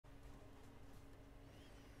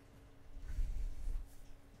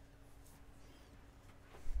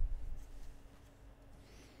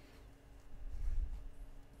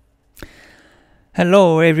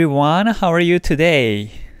Hello everyone, how are you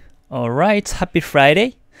today? Alright, happy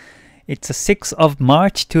Friday. It's the 6th of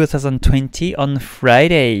March 2020 on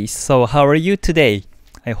Friday. So how are you today?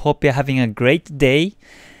 I hope you're having a great day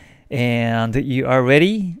and you are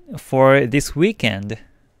ready for this weekend.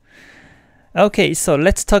 Okay, so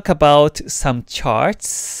let's talk about some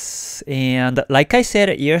charts. And like I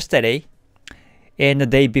said yesterday and the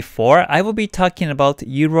day before, I will be talking about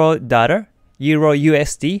Euro dollar, Euro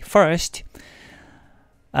USD first,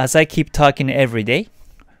 as I keep talking every day,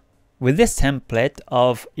 with this template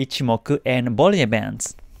of Ichimoku and Bollinger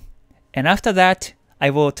Bands. And after that,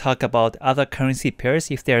 I will talk about other currency pairs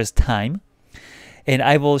if there's time. And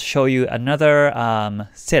I will show you another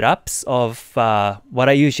setups of what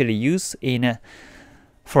I usually use in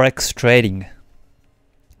Forex trading.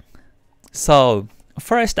 So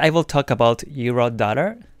first, I will talk about Euro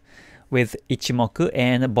dollar with Ichimoku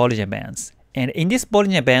and Bollinger Bands. And in this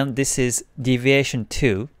Bollinger Band, this is deviation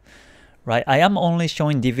 2, right? I am only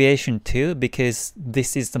showing deviation 2 because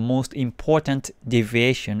this is the most important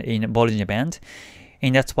deviation in Bollinger Band.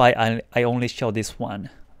 And that's why I only show this one,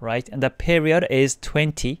 right? And the period is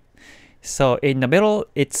 20. So in the middle,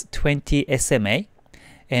 it's 20 SMA.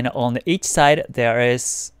 And on each side, there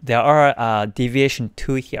are deviation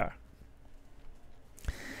 2 here.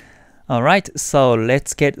 All right, so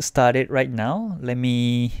let's get started right now. Let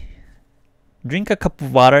me drink a cup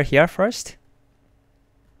of water here first.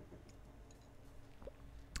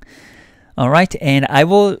 All right, and I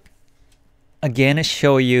will again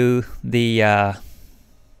show you the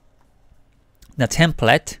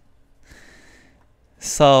template.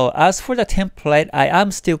 So as for the template, I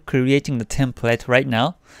am still creating the template right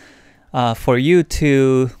now for you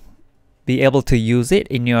to be able to use it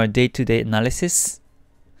in your day-to-day analysis.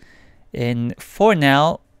 And for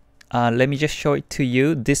now, let me just show it to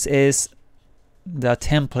you. This is the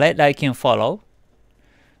template I can follow.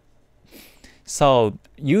 So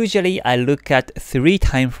usually I look at 3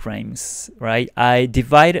 time frames, right? I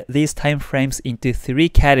divide these time frames into 3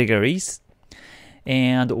 categories.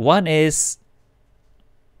 And one is,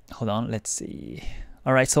 hold on, let's see.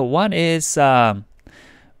 All right, so one is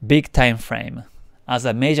big time frame as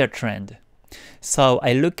a major trend. So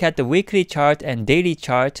I look at the weekly chart and daily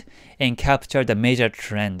chart and capture the major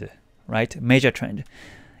trend, right? Major trend.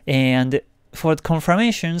 And for the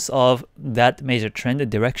confirmations of that major trend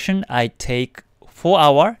direction, I take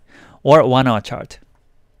 4-hour or 1-hour chart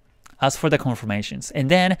as for the confirmations.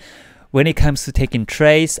 And then when it comes to taking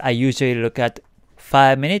trades, I usually look at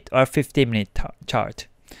 5-minute or 15-minute chart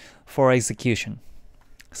for execution.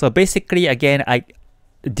 So basically, again, I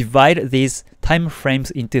divide these time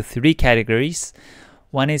frames into 3 categories.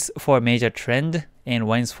 One is for major trend, and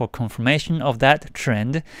one is for confirmation of that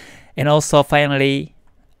trend. And also finally,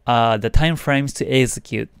 the time frames to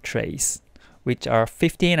execute trades, which are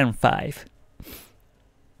 15 and 5.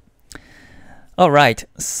 All right,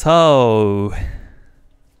 so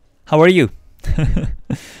how are you?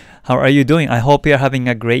 How are you doing? I hope you're having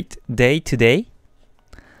a great day today.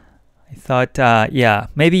 I thought, yeah,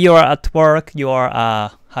 maybe you're at work, you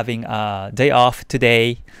are having a day off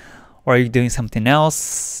today, or you're doing something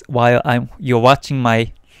else while you're watching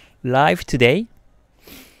my live today.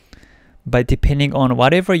 But depending on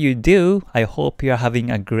whatever you do, I hope you're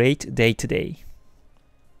having a great day today.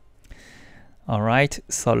 All right,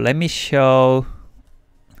 so let me show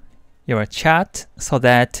your chat so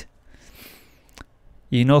that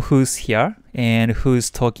you know who's here and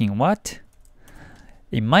who's talking what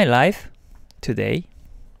in my life today.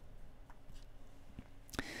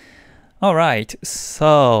 All right,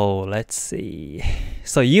 so let's see.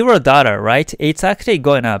 So euro dollar, right? It's actually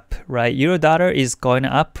going up, right? Euro dollar is going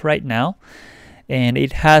up right now, and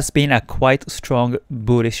it has been a quite strong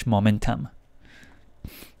bullish momentum.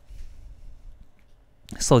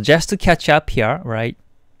 So just to catch up here, right?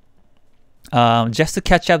 Just to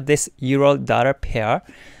catch up this euro dollar pair.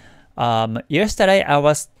 Yesterday I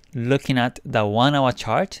was looking at the 1-hour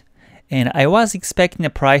chart, and I was expecting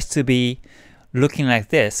the price to be looking like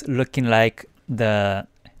this, looking like the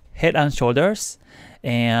head and shoulders,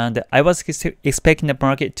 and I was expecting the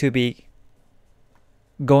market to be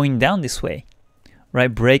going down this way, right,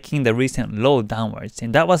 breaking the recent low downwards.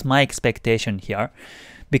 And that was my expectation here,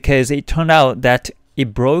 because it turned out that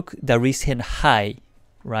it broke the recent high,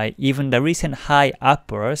 right, even the recent high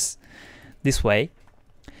upwards this way,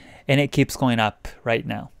 and it keeps going up right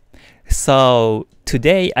now. So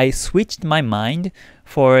today I switched my mind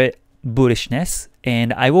for bullishness,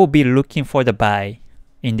 and I will be looking for the buy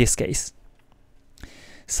in this case.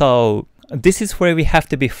 So this is where we have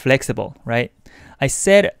to be flexible, right? I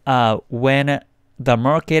said when the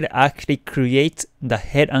market actually creates the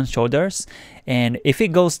head and shoulders, and if it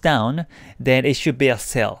goes down, then it should be a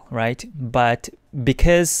sell, right? But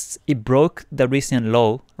because it broke the recent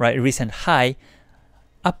low, right, recent high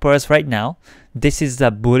upwards right now, this is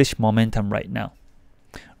the bullish momentum right now,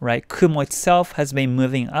 right? Kumo itself has been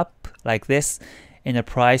moving up like this, and the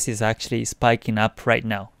price is actually spiking up right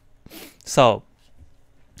now. So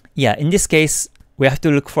yeah, in this case, we have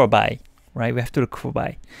to look for a buy, right? We have to look for a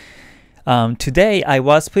buy. Today I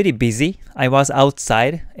was pretty busy. I was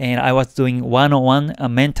outside and I was doing one-on-one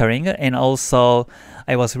mentoring, and also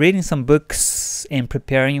I was reading some books and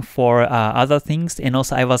preparing for other things, and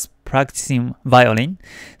also I was practicing violin.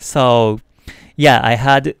 So yeah,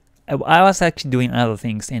 I was actually doing other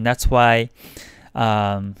things, and that's why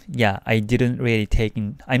yeah,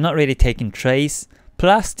 I'm not really taking trades.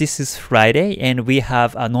 Plus this is Friday and we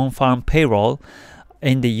have a non-farm payroll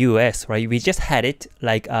in the US, right? We just had it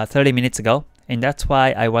like 30 minutes ago, and that's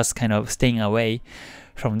why I was kind of staying away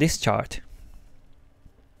from this chart.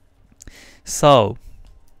 So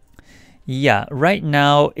yeah, right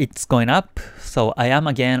now it's going up, so I am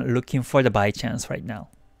again looking for the buy chance right now.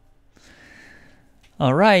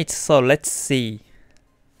 Alright, so let's see.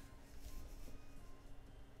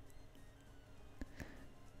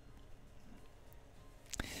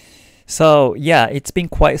 So yeah, it's been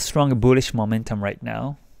quite strong bullish momentum right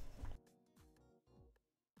now.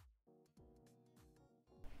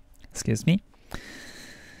 Excuse me.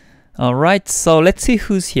 Alright, so let's see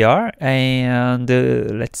who's here, and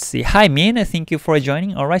let's see. Hi Min, thank you for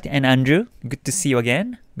joining. Alright, and Andrew, good to see you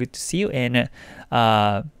again. Good to see you. And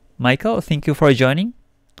Michael, thank you for joining.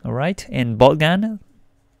 Alright, and Bolgan,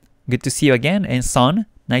 good to see you again. And Son,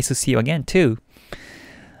 nice to see you again too.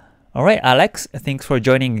 Alright, Alex, thanks for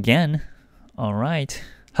joining again. Alright,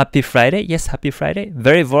 happy Friday. Yes, happy Friday.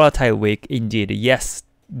 Very volatile week indeed. Yes,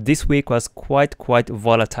 this week was quite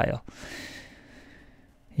volatile.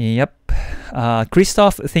 Yep.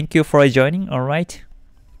 Christoph, thank you for joining. Alright.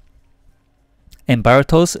 And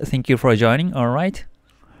Bartos, thank you for joining. Alright.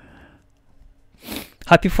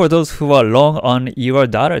 Happy for those who are long on Euro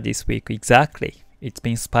dollar this week. Exactly. It's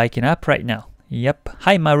been spiking up right now. Yep.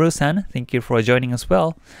 Hi Maru-san, thank you for joining as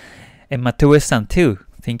well. And Matue-san too,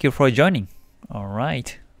 thank you for joining.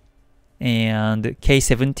 Alright. And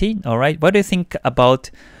K17, alright. What do you think about,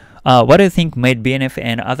 what do you think made BNF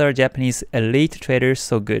and other Japanese elite traders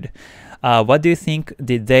so good? What do you think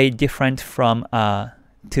did they different from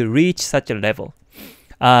to reach such a level?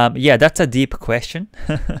 Yeah, that's a deep question.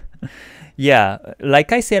 Yeah,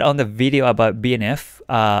 like I said on the video about BNF,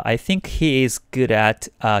 I think he is good at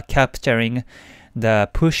capturing the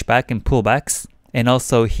pushback and pullbacks, and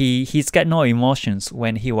also he's got no emotions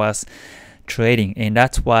when he was trading, and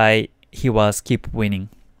that's why he was keep winning.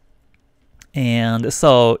 And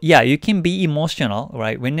so yeah, you can be emotional,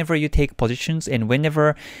 right? Whenever you take positions and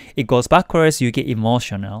whenever it goes backwards, you get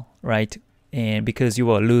emotional, right? And because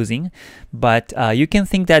you are losing, but you can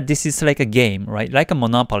think that this is like a game, right? Like a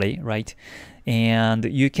monopoly, right? And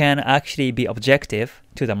you can actually be objective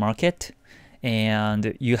to the market,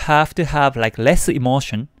 and you have to have like less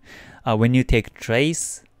emotion when you take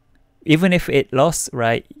trades. Even if it lost,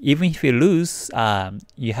 right? Even if you lose,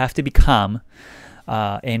 you have to be calm,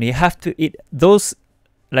 and you have to those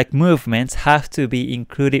like movements have to be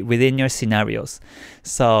included within your scenarios.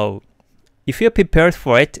 So if you're prepared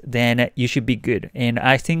for it, then you should be good. And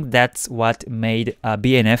I think that's what made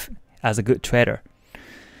BNF as a good trader.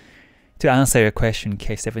 To answer your question,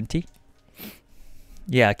 K70.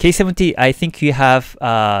 Yeah, K70, I think you have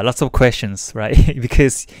lots of questions, right?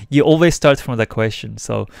 Because you always start from the question.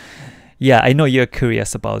 So yeah, I know you're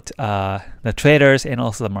curious about the traders and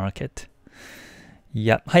also the market.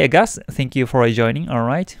 Yeah, hi Agas, thank you for joining. All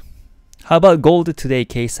right. How about gold today,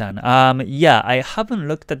 K-san? Yeah, I haven't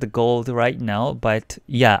looked at the gold right now, but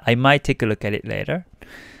yeah, I might take a look at it later.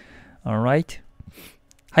 All right.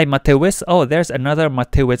 Hi, Matewis. Oh, there's another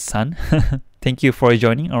Matewis-san. Thank you for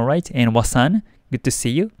joining. All right. And Wasan, good to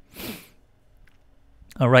see you.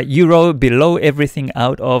 All right. Euro below everything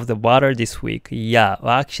out of the water this week. Yeah,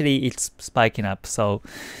 well, actually, it's spiking up. So,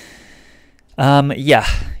 yeah,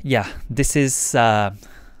 this is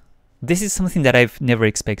something that I've never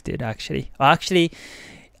expected, actually. Actually,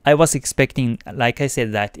 I was expecting, like I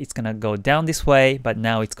said, that it's gonna go down this way, but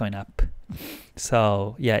now it's going up.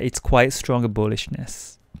 So yeah, it's quite strong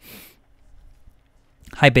bullishness.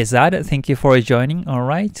 Hi Bezad, thank you for joining. All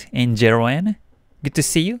right, and Jeroen, good to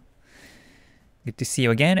see you. Good to see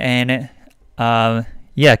you again. And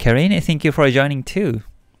yeah, Karine, thank you for joining too.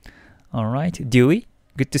 All right, Dewey,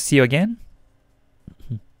 good to see you again.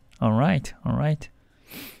 All right.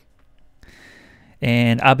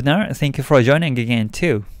 And Abner, thank you for joining again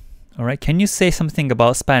too. All right, can you say something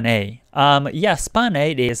about span A? Yeah, span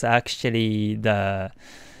A is actually the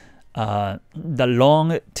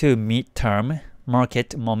long to mid-term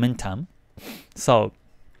market momentum. So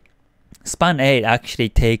span A actually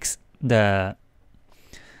takes the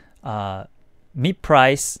mid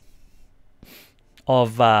price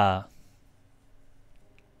of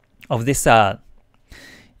this Tenkan-sen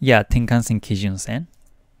Kijun-sen.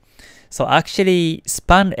 So actually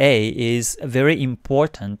span A is very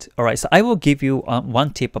important. All right, so I will give you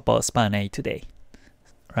one tip about span A today.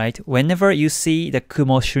 Right, whenever you see the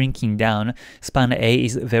Kumo shrinking down, span A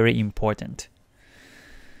is very important.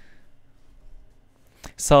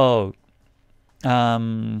 So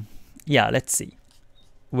yeah, let's see.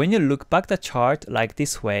 When you look back the chart like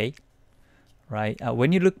this way, right?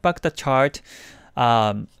 When you look back the chart,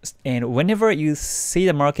 and whenever you see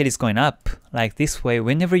the market is going up like this way,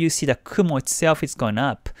 whenever you see the Kumo itself is going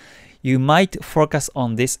up, you might focus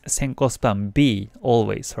on this Senko span B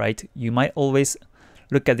always, right? You might always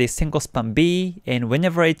look at this Senko span B, and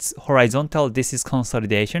whenever it's horizontal, this is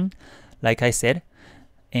consolidation, like I said.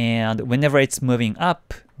 And whenever it's moving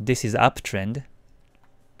up, this is uptrend,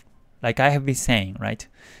 like I have been saying, right?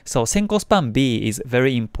 So Senko span B is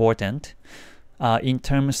very important in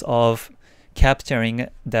terms of capturing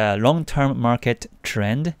the long-term market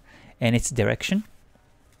trend and its direction.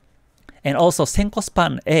 And also Senko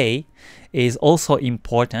span A is also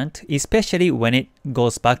important, especially when it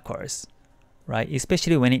goes backwards, right?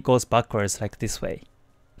 Especially when it goes backwards like this way.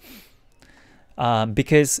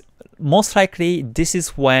 Because most likely this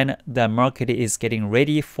is when the market is getting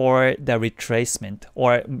ready for the retracement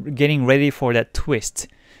or getting ready for that twist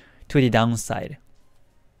to the downside.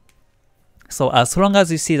 So as long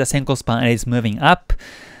as you see the Senko span A is moving up,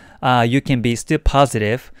 you can be still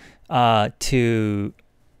positive to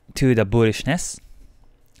the bullishness.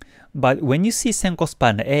 But when you see Senko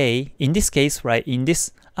span A, in this case, right, in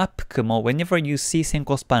this up Kumo, whenever you see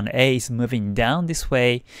Senko span A is moving down this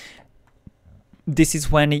way, this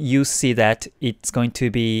is when you see that it's going to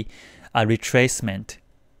be a retracement,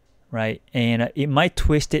 right? And it might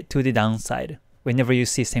twist it to the downside whenever you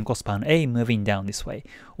see Senko span A moving down this way,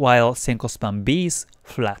 while Senko span B is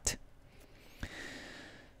flat.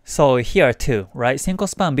 So here too, right? Senko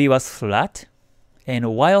span B was flat,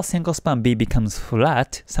 and while Senko span B becomes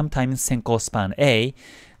flat, sometimes Senko span A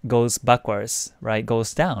goes backwards, right?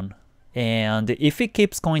 Goes down. And if it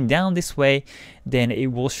keeps going down this way, then it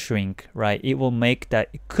will shrink, right? It will make the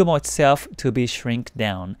Kumo itself to be shrink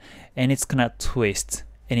down, and it's gonna twist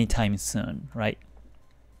anytime soon, right?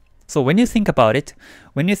 So when you think about it,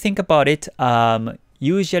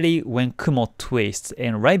 usually when Kumo twists,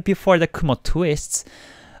 and right before the Kumo twists,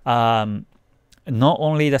 not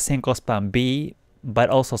only the Senko span B, but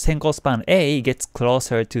also Senko span A gets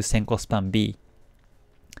closer to Senko span B.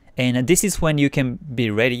 And this is when you can be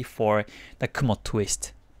ready for the Kumo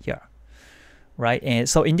twist here, right? And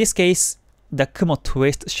so in this case, the Kumo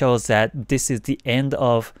twist shows that this is the end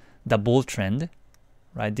of the bull trend,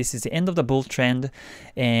 right? This is the end of the bull trend,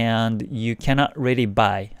 and you cannot really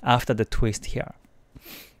buy after the twist here.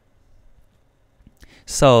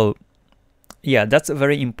 So yeah, that's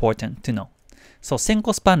very important to know. So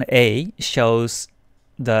Senko span A shows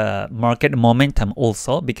the market momentum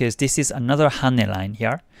also, because this is another Hanne line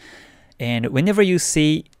here. And whenever you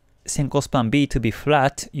see Senko span B to be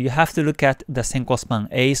flat, you have to look at the Senko span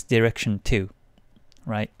A's direction too,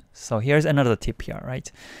 right? So here's another tip here,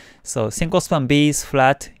 right? So Senko span B is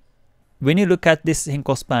flat. When you look at this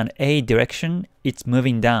Senko span A direction, it's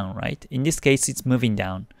moving down, right? In this case, it's moving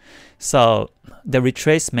down. So the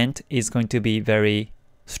retracement is going to be very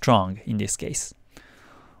strong in this case,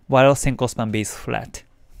 while Senko span B is flat.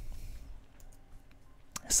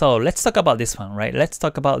 So let's talk about this one, right? Let's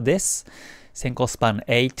talk about this Senko span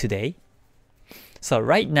A today. So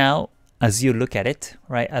right now, as you look at it,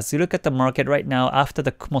 right? As you look at the market right now, after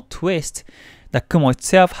the Kumo twist, the Kumo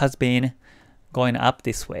itself has been going up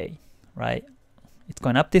this way, right? It's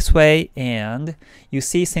going up this way, and you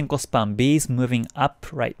see Senko span B is moving up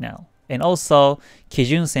right now. And also,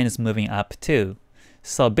 Kijun-sen is moving up too.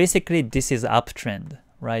 So basically, this is uptrend,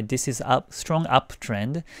 right? This is strong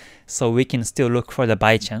uptrend, so we can still look for the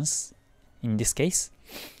buy chance in this case.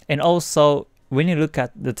 And also, when you look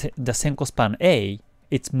at the Senko span A,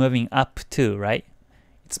 it's moving up too, right?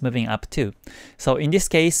 It's moving up too. So in this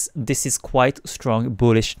case, this is quite strong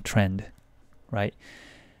bullish trend, right?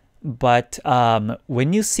 But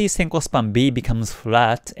when you see Senko span B becomes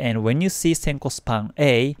flat, and when you see Senko span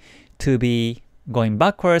A to be going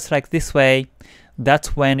backwards like this way,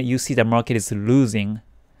 that's when you see the market is losing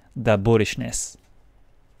the bullishness,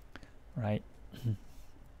 right?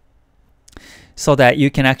 so that you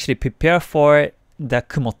can actually prepare for the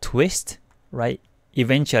Kumo twist, right?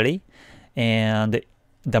 Eventually, and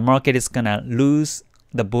the market is gonna lose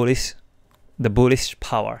the bullish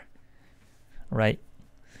power, right?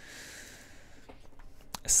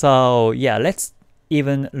 So yeah, let's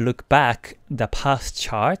even look back the past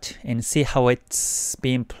chart and see how it's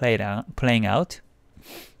been playing out.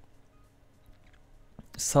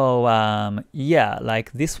 So yeah,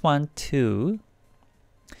 like this one too.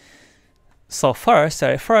 So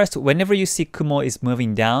first, whenever you see Kumo is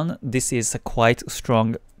moving down, this is a quite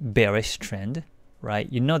strong bearish trend,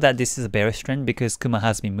 right? You know that this is a bearish trend because Kumo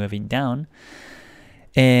has been moving down.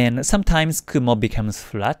 And sometimes Kumo becomes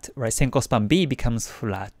flat, right? Senko span B becomes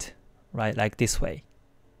flat, right? Like this way.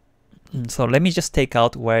 So let me just take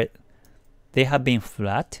out where they have been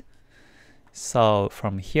flat. So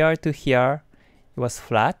from here to here, it was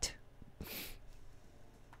flat.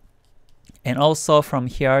 And also from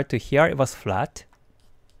here to here, it was flat,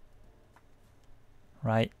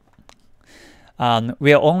 right?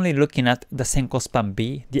 We are only looking at the Senko span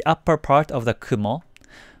B, the upper part of the Kumo,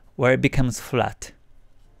 where it becomes flat,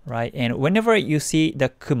 right? And whenever you see the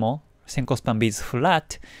Kumo, Senko span B is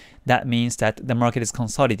flat, that means that the market is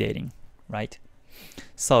consolidating, right?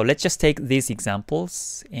 So let's just take these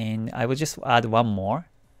examples, and I will just add one more.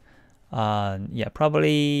 Yeah,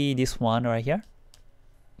 probably this one right here.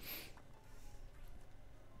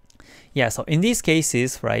 Yeah, so in these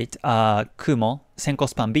cases, right, Kumo, Senko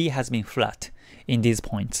span B has been flat in these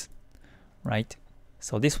points, right?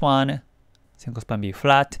 So this one, Senko span B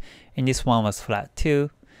flat, and this one was flat too,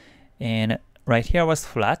 and right here was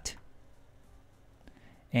flat,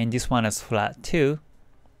 and this one is flat too,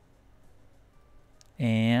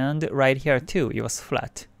 and right here too, it was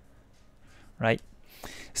flat, right?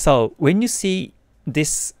 So when you see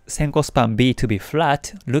this Senko span B to be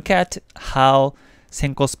flat, look at how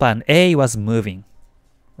Senko span A was moving,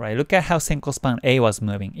 right? Look at how Senko span A was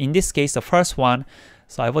moving. In this case, the first one,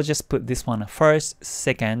 so I will just put this one first,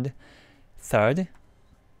 second, third,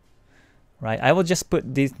 right? I will just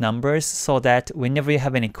put these numbers so that whenever you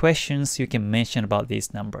have any questions, you can mention about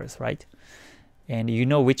these numbers, right? And you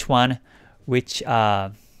know which one, which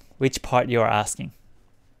part you are asking.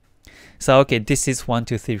 So okay, this is 1,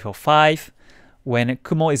 2, 3, 4, 5. When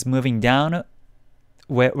Kumo is moving down,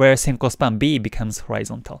 where Senko span B becomes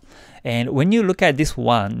horizontal. And when you look at this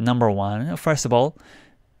one, number one, first of all,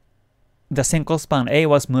 the Senko span A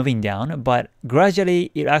was moving down, but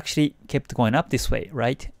gradually it actually kept going up this way,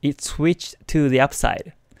 right? It switched to the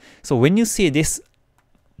upside. So when you see this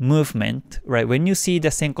movement, right, when you see the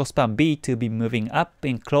Senko span B to be moving up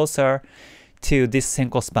and closer to this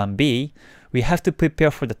Senko span B, we have to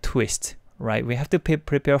prepare for the twist, right? We have to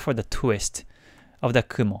prepare for the twist of the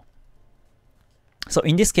Kumo. So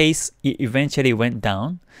in this case, it eventually went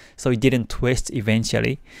down, so it didn't twist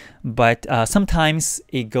eventually, but sometimes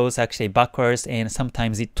it goes actually backwards and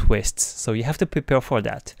sometimes it twists, so you have to prepare for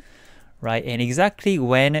that, right? And exactly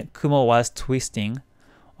when Kumo was twisting,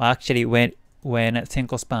 or actually when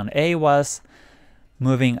Senko span A was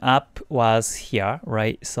moving up was here,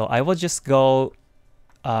 right? So I will just go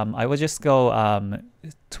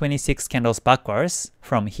 26 candles backwards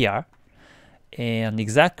from here. And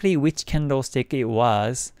exactly which candlestick it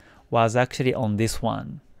was actually on this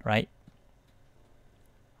one, right?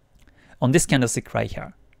 On this candlestick right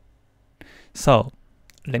here. So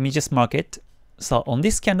let me just mark it. So on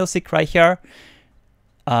this candlestick right here,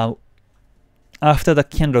 after the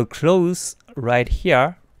candle close right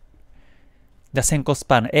here, the Senko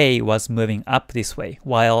span A was moving up this way,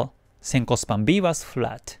 while Senko span B was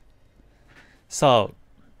flat. So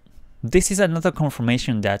this is another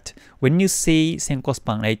confirmation that when you see Senko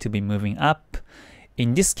span A to be moving up,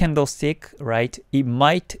 in this candlestick, right, it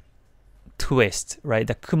might twist, right?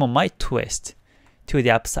 The Kumo might twist to the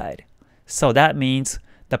upside. So that means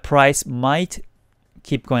the price might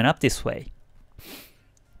keep going up this way.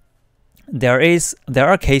 There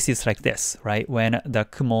are cases like this, right? When the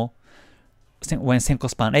Kumo, when Senko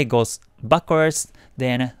span A goes backwards,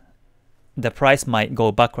 then the price might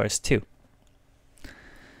go backwards too.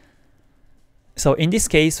 So in this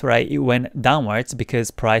case, right, it went downwards because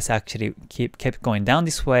price actually kept going down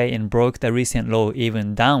this way and broke the recent low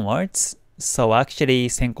even downwards. So actually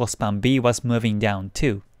Senko span B was moving down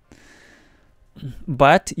too.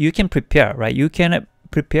 But you can prepare, right? You can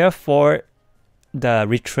prepare for the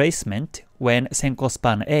retracement when Senko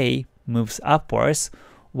span A moves upwards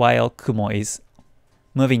while Kumo is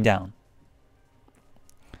moving down.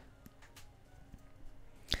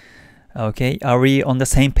 Okay, are we on the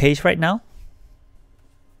same page right now?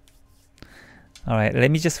 Alright, let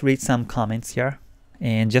me just read some comments here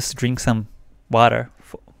and just drink some water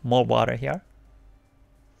more water here.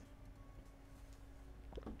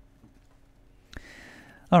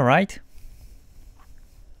 All right.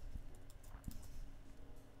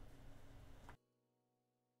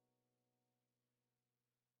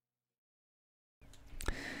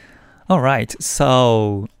 All right,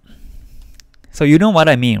 so you know what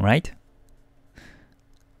I mean, right?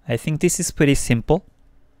 I think this is pretty simple.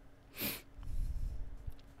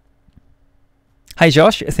 Hi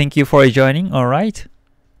Josh, thank you for joining. All right.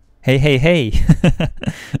 Hey.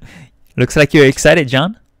 Looks like you're excited,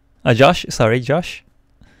 John. Josh, sorry, Josh.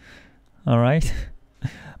 All right.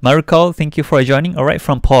 Marco, thank you for joining. All right,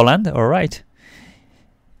 from Poland. All right.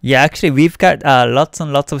 Yeah, actually, we've got lots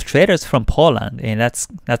and lots of traders from Poland, and that's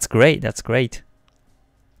great. That's great.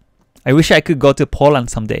 I wish I could go to Poland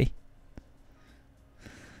someday.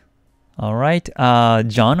 All right,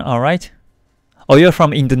 John. All right. Oh, you're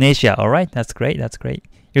from Indonesia. All right, that's great. That's great.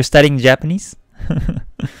 You're studying Japanese.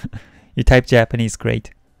 You type Japanese, great.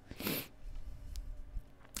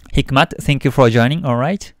 Hikmat, thank you for joining. All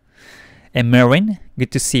right. And Merwin,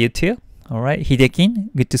 good to see you too. All right. Hidekin,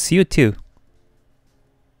 good to see you too.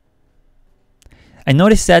 I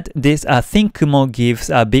noticed that this thin Kumo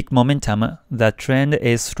gives a big momentum. The trend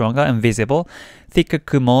is stronger and visible. Thicker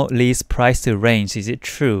Kumo leads price to range. Is it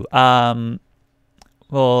true?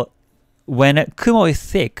 Well, when Kumo is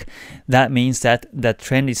thick, that means that the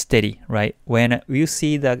trend is steady, right? When you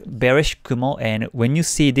see the bearish Kumo and when you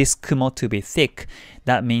see this Kumo to be thick,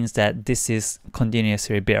 that means that this is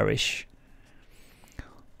continuously bearish.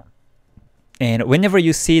 And whenever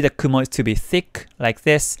you see the Kumo to be thick like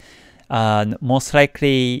this, most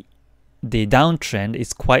likely the downtrend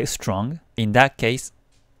is quite strong in that case,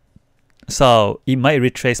 so it might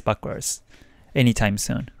retrace backwards anytime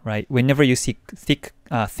soon, right? Whenever you see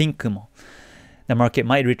thin Kumo, the market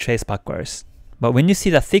might retrace backwards. But when you see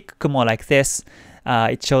the thick Kumo like this,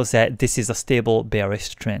 it shows that this is a stable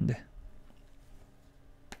bearish trend.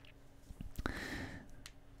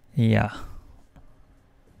 Yeah.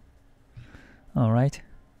 All right.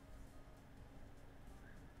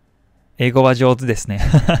 英語は上手ですね。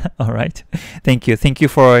Alright. Thank you. Thank you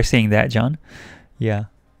for saying that, John. Yeah.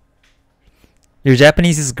 Your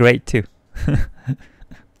Japanese is great too.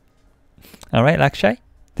 Alright, Lakshai.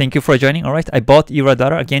 Thank you for joining. Alright, I bought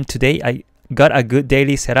EURUSD again today. I got a good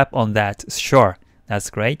daily setup on that. Sure.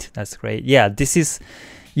 That's great. That's great. Yeah, this is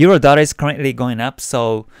EURUSD is currently going up,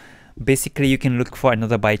 so basically you can look for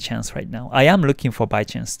another buy chance right now. I am looking for buy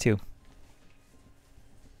chance too.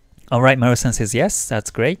 Alright, Maru-san says yes.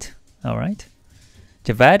 That's great. Alright.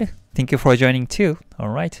 Javad, thank you for joining too.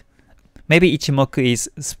 Alright. Maybe Ichimoku is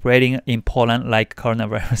spreading in Poland like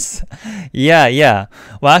coronavirus. Yeah.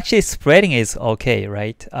 Well, actually spreading is okay,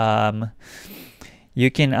 right? You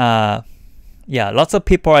can, yeah, lots of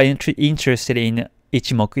people are interested in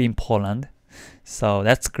Ichimoku in Poland. So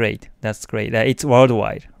that's great. That's great. It's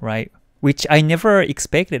worldwide, right? Which I never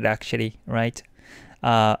expected actually, right?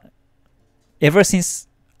 Ever since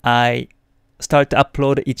I start to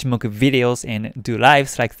upload Ichimoku videos and do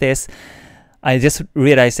lives like this, I just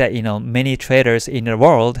realized that, you know, many traders in the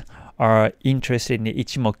world are interested in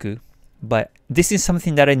Ichimoku. But this is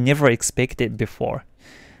something that I never expected before.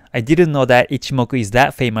 I didn't know that Ichimoku is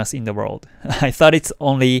that famous in the world. I thought it's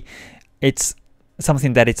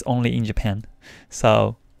something that it's only in Japan.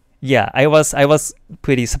 So yeah, I was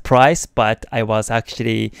pretty surprised, but I was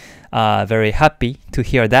actually very happy to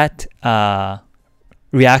hear that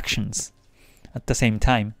reactions at the same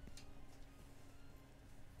time.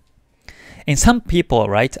 And some people,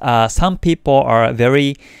 right? Some people are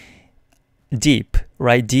very deep,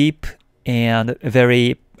 right? Deep and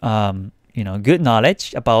very, good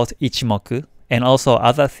knowledge about Ichimoku and also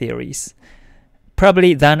other theories,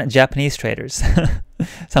 probably than Japanese traders.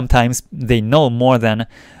 Sometimes they know more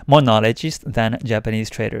knowledge than Japanese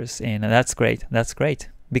traders, and that's great. That's great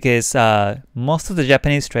because most of the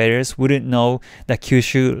Japanese traders wouldn't know the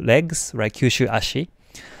Kyushu legs, right? Kyushu ashi.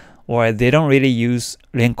 Or they don't really use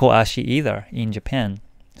Renko Ashi either in Japan.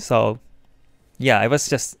 So yeah,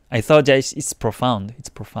 I thought that it's profound. It's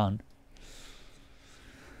profound.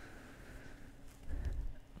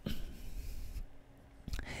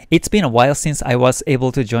 It's been a while since I was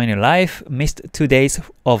able to join a live. Missed 2 days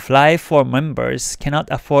of live for members. Cannot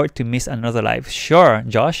afford to miss another live. Sure,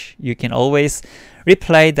 Josh, you can always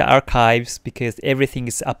replay the archives because everything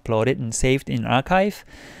is uploaded and saved in archive.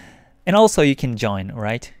 And also you can join,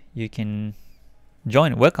 right? You can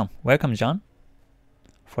join. Welcome, John,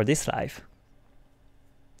 for this live.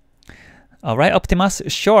 All right, Optimus.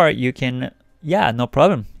 Sure, you can. Yeah, no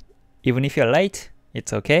problem. Even if you're late,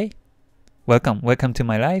 it's okay. Welcome to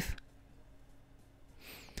my live.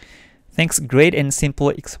 Thanks, great and simple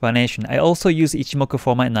explanation. I also use Ichimoku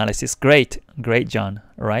for my analysis. Great, great, John.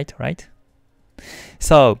 Right.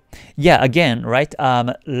 So yeah, again, right,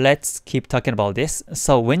 let's keep talking about this.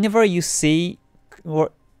 So whenever you see,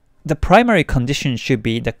 or the primary condition should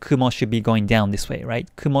be the Kumo should be going down this way, right?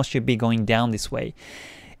 Kumo should be going down this way.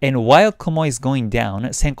 And while Kumo is going down,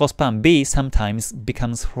 Senko span B sometimes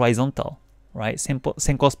becomes horizontal, right?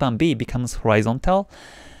 Senko span B becomes horizontal.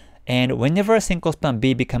 And whenever Senko span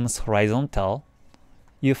B becomes horizontal,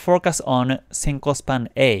 you focus on Senko span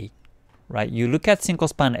A, right? You look at Senko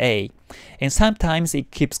span A, and sometimes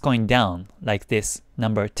it keeps going down like this,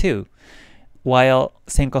 number 2. While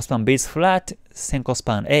Senko span B is flat, Senko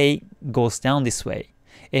span A goes down this way.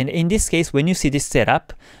 And in this case, when you see this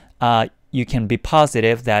setup, you can be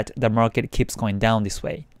positive that the market keeps going down this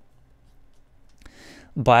way.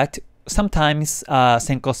 But sometimes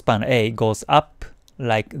Senko span A goes up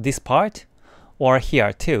like this part, or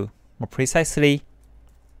here too. More precisely,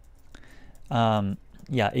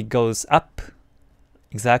 yeah, it goes up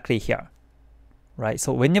exactly here, right?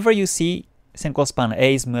 So whenever you see Senko span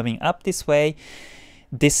A is moving up this way,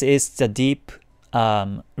 this is the deep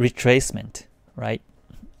retracement, right?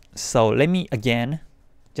 So let me again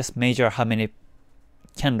just measure how many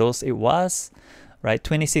candles it was, right?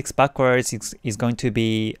 26 backwards is going to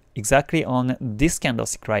be exactly on this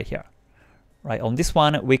candlestick right here, right? On this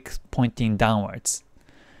one, wick pointing downwards,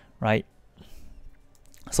 right?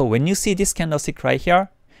 So when you see this candlestick right here,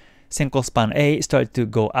 Senko span A started to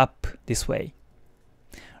go up this way,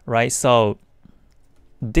 right? So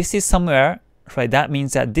this is somewhere, right? That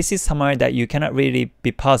means that this is somewhere that you cannot really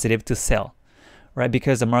be positive to sell, right?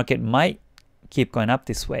 Because the market might keep going up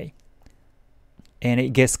this way. And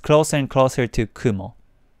it gets closer and closer to Kumo,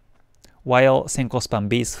 while Senko span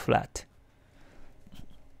B is flat.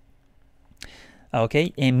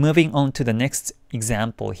 Okay, and moving on to the next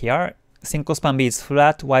example here. Senko span B is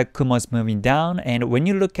flat while Kumo is moving down, and when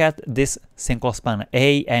you look at this Senko span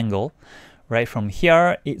A angle, right, from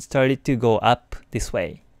here it started to go up this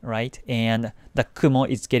way, right, and the Kumo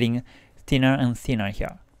is getting thinner and thinner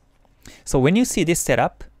here. So when you see this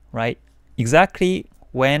setup, right, exactly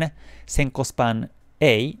when Senko span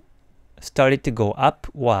A started to go up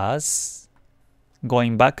was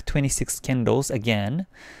going back 26 candles again,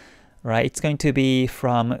 right? It's going to be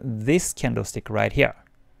from this candlestick right here,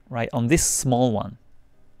 right, on this small one,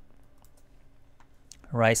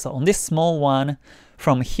 right? So on this small one,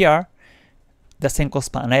 from here, the Senko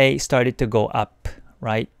span A started to go up,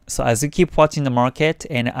 right? So as you keep watching the market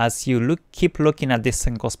and as you keep looking at this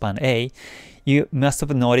Senko span A, you must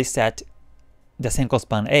have noticed that the Senko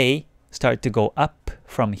span A started to go up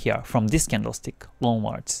from here, from this candlestick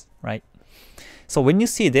onwards, right? So when you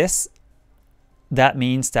see this, that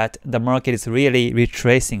means that the market is really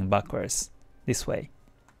retracing backwards this way.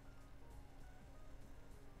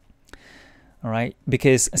 Alright,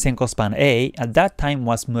 because Senko span A at that time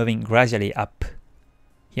was moving gradually up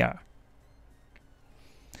here.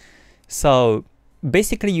 So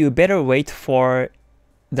basically you better wait for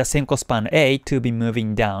the Senko span A to be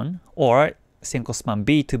moving down, or Senko span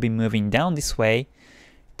B to be moving down this way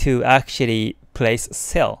to actually place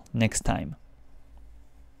sell next time.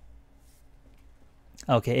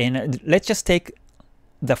 Okay, and let's just take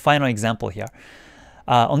the final example here.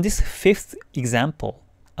 On this fifth example,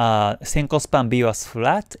 Senko span B was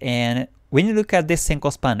flat, and when you look at this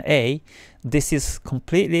Senko span A, this is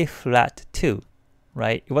completely flat too,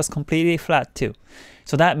 right? It was completely flat too.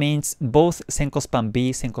 So that means both Senko span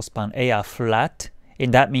B, Senko span A are flat,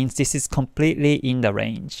 and that means this is completely in the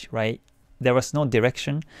range, right? There was no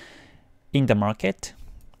direction in the market.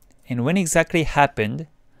 And when exactly happened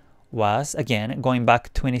was, again, going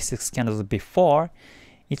back 26 candles before,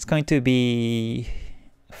 it's going to be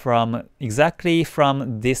from exactly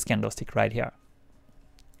from this candlestick right here,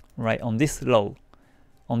 right, on this low,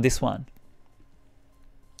 on this one.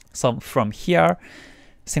 So from here,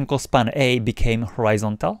 Senko span A became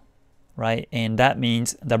horizontal, right, and that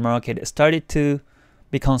means the market started to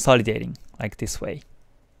be consolidating like this way.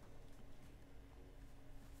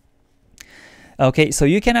 Okay, so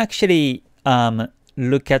you can actually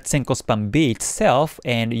look at Senko span B itself,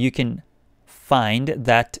 and you can find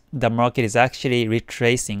that the market is actually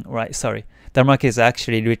retracing, right? Sorry, the market is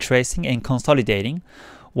actually retracing and consolidating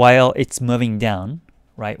while it's moving down,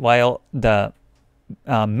 right? While the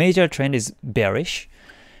major trend is bearish.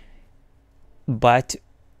 But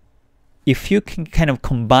if you can kind of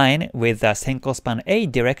combine with the Senko span A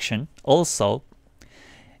direction also,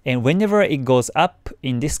 and whenever it goes up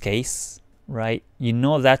in this case, right, you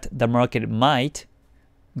know that the market might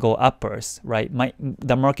go upwards, right?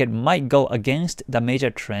 The market might go against the major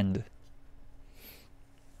trend.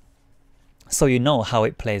 so you know how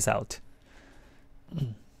it plays out.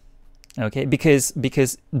 Okay, because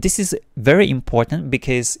this is very important,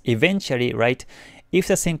 because eventually, right, if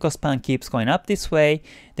the Senko span keeps going up this way,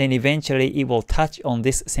 then eventually it will touch on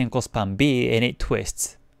this Senko span B and it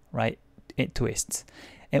twists, right? It twists.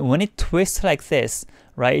 And when it twists like this,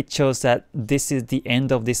 right, it shows that this is the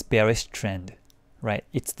end of this bearish trend, right?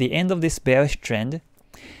 It's the end of this bearish trend.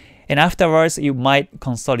 And afterwards, you might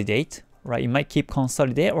consolidate, right? You might keep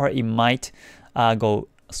consolidate, or it might go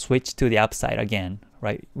switch to the upside again,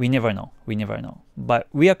 right? We never know. We never know. But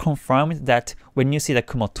we are confirmed that when you see the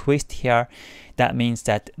Kumo twist here, that means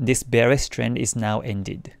that this bearish trend is now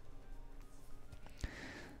ended.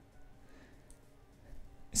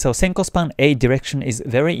 So Senko span A direction is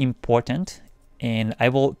very important, and I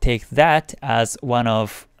will take that as one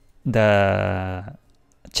of the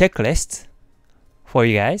checklists for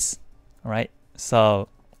you guys. All right. So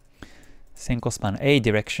Senko span A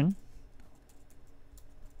direction.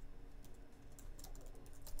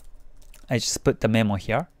 I just put the memo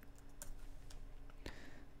here.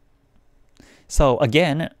 So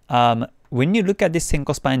again, when you look at this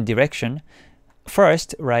Senko span direction,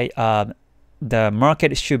 first, right, the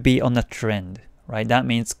market should be on a trend, right? That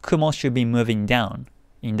means Kumo should be moving down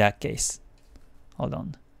in that case. Hold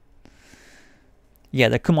on. Yeah,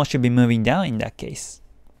 the Kumo should be moving down in that case.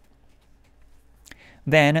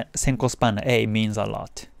 Then Senko span A means a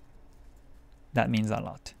lot. That means a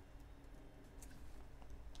lot.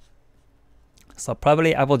 So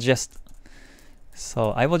probably I will just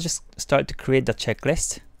start to create the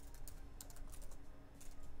checklist.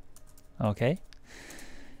 Okay.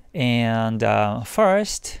 And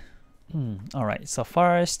first, all right. So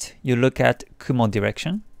first you look at Kumo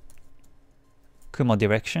direction,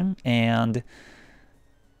 and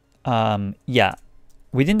yeah,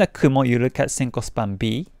 within the Kumo you look at Senko span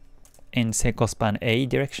B and Senko span A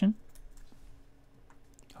direction.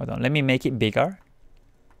 Hold on, let me make it bigger.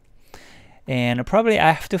 And probably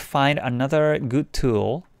I have to find another good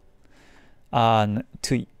tool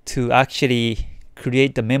to actually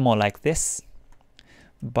create the memo like this.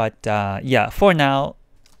 But yeah, for now,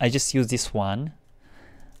 I just use this one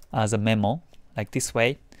as a memo, like this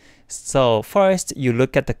way. So first, you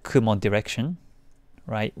look at the Kumo direction,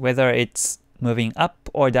 right? Whether it's moving up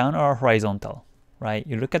or down or horizontal, right?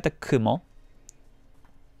 You look at the Kumo.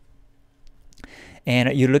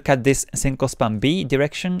 And you look at this Senko span B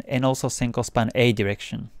direction and also Senko span A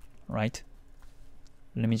direction, right?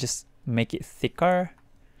 Let me just make it thicker.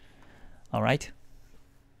 All right.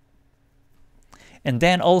 And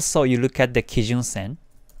then also you look at the Kijun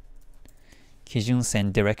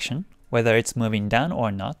Sen direction, whether it's moving down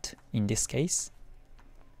or not in this case.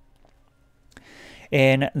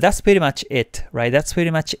 And that's pretty much it, right? That's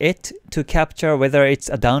pretty much it to capture whether it's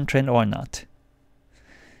a downtrend or not.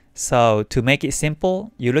 So to make it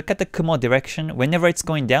simple, you look at the Kumo direction. Whenever it's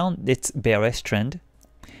going down, it's bearish trend.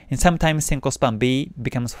 And sometimes Senko span B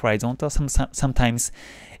becomes horizontal. Sometimes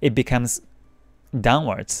it becomes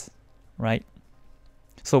downwards, right?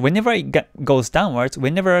 So whenever it goes downwards,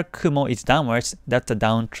 whenever Kumo is downwards, that's a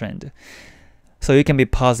downtrend. So you can be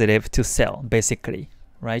positive to sell, basically,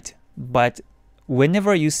 right? But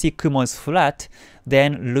whenever you see Kumo is flat,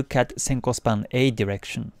 then look at Senko span A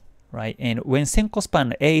direction. Right? And when Senko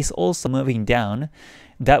span A is also moving down,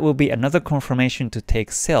 that will be another confirmation to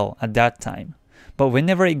take sell at that time. But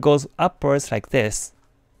whenever it goes upwards like this,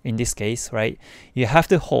 in this case, right, you have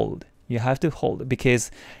to hold. You have to hold,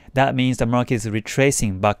 because that means the market is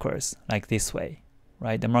retracing backwards, like this way,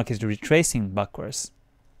 right? The market is retracing backwards.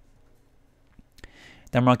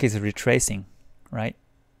 The market is retracing, right?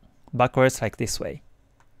 Backwards like this way.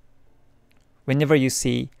 Whenever you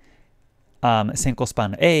see Senko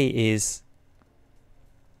span A is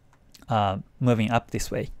moving up this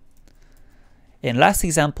way. And last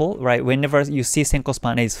example, right, whenever you see Senko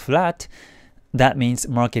span A is flat, that means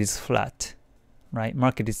market is flat, right?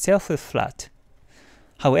 Market itself is flat.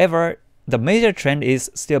 However, the major trend is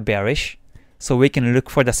still bearish, so we can look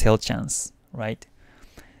for the sell chance, right?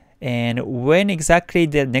 And when exactly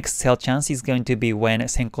the next sell chance is going to be when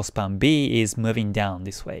Senko span B is moving down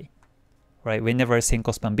this way. Right, whenever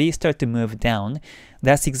Senko span B start to move down,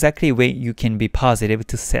 that's exactly when you can be positive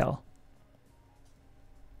to sell.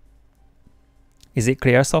 Is it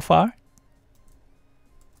clear so far?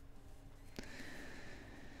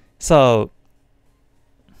 So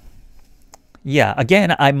yeah,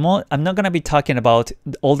 again, I'm not gonna be talking about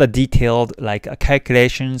all the detailed like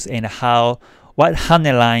calculations and what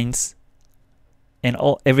Hane lines and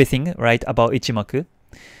everything, right, about Ichimoku.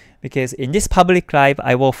 Because in this public live,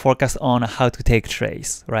 I will focus on how to take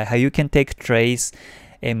trades, right? How you can take trades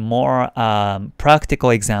and more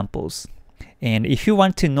practical examples. And if you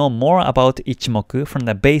want to know more about Ichimoku from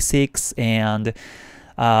the basics and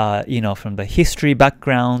from the history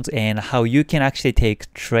background and how you can actually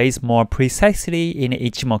take trades more precisely in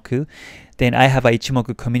Ichimoku, then I have a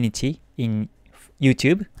Ichimoku community in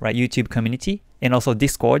YouTube, right? YouTube community, and also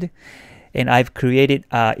Discord. And I've created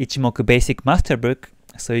a Ichimoku Basic Master Book,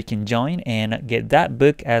 so you can join and get that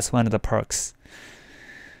book as one of the perks.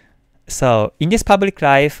 So in this public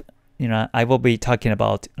live, I will be talking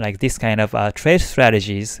about like this kind of trade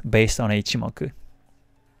strategies based on Ichimoku.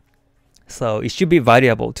 So it should be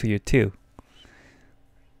valuable to you too.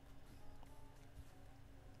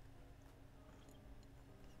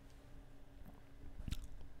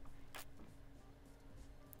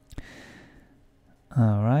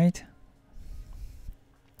 All right.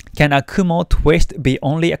 Can a Kumo twist be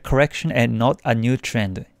only a correction and not a new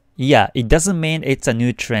trend? Yeah, it doesn't mean it's a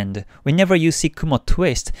new trend. Whenever you see Kumo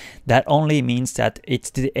twist, that only means that it's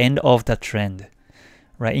the end of the trend.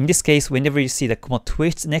 Right? In this case, whenever you see the Kumo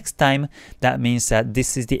twist next time, that means that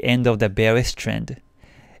this is the end of the bearish trend.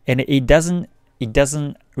 And it doesn't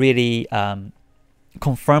really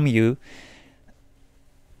confirm you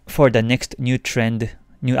for the next new trend,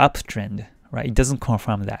 new uptrend. Right? It doesn't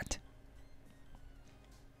confirm that.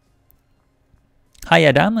 Hi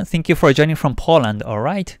Adam, thank you for joining from Poland. All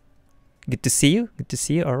right. Good to see you. Good to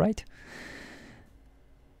see you. All right.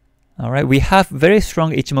 All right. We have very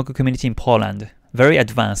strong Ichimoku community in Poland. Very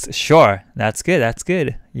advanced. Sure. That's good. That's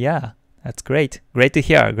good. Yeah. That's great. Great to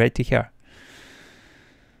hear. Great to hear.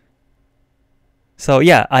 So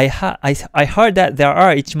yeah, I heard that there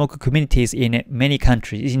are Ichimoku communities in many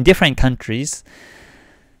countries, in different countries.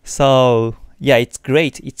 So yeah, it's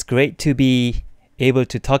great. It's great to be able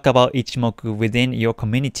to talk about Ichimoku within your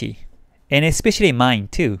community, and especially mine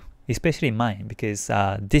too. Especially mine, because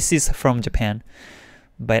this is from Japan,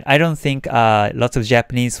 but I don't think lots of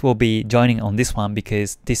Japanese will be joining on this one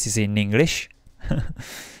because this is in English.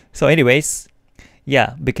 So anyways,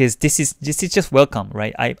 yeah, because this is just welcome,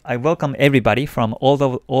 right? I welcome everybody from all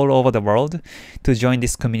over the world to join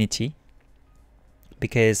this community,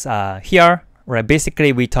 because here, right,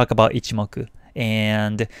 basically we talk about Ichimoku.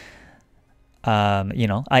 And I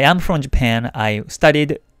am from Japan. I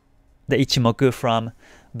studied the Ichimoku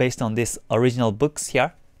based on these original books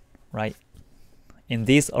here, right? In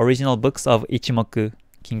these original books of Ichimoku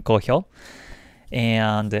Kinko-hyo.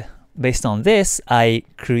 And based on this, I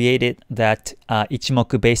created that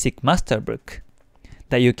Ichimoku Basic Master Book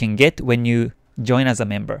that you can get when you join as a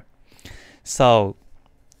member. So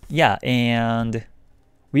yeah, and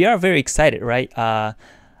we are very excited, right? I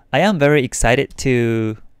am very excited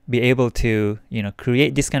to be able to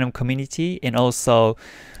create this kind of community and also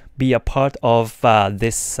be a part of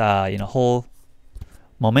this whole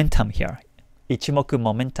momentum here, Ichimoku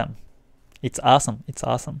momentum. It's awesome. It's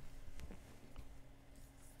awesome.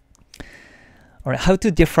 All right, how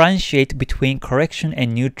to differentiate between correction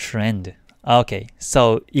and new trend? Okay,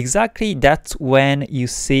 so exactly that's when you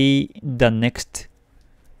see the next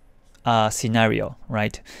scenario,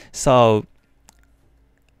 right? So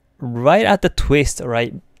right at the twist,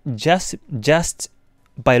 right? Just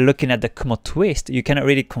by looking at the Kumo twist, you cannot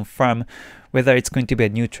really confirm whether it's going to be a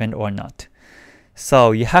new trend or not.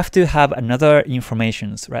 So you have to have another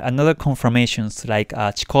informations, right? Another confirmations like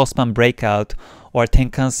Chikou span breakout or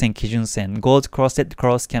Tenkan-sen, Kijun-sen. Gold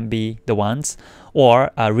cross can be the ones,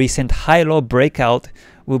 or a recent high-low breakout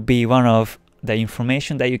would be one of the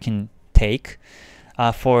information that you can take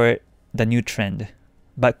for the new trend.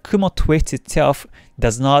 But Kumo twist itself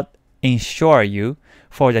does not ensure you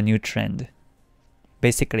for the new trend,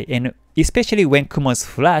 basically. And especially when Kumo is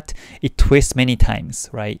flat, it twists many times,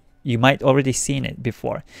 right? You might already seen it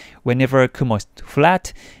before. Whenever Kumo is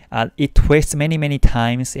flat, it twists many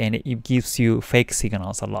times and it gives you fake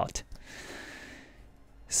signals a lot.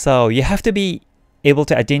 So you have to be able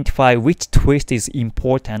to identify which twist is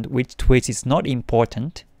important, which twist is not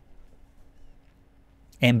important.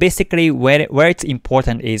 And basically where it's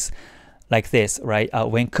important is like this, right?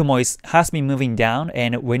 When Kumo has been moving down,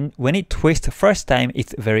 and when it twists the first time,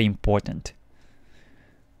 it's very important,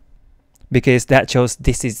 because that shows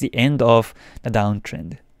this is the end of the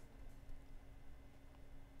downtrend.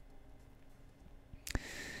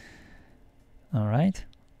 All right.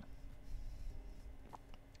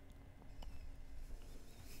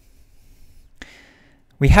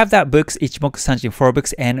 We have that books, Ichimoku Sanjin 4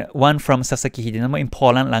 books, and one from Sasaki Hidenomo in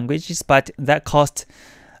Poland languages, but that cost,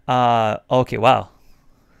 okay, wow,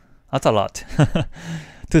 that's a lot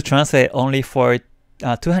to translate only for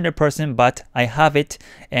 200%, but I have it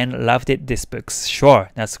and loved it, these books.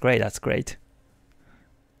 Sure, that's great, that's great.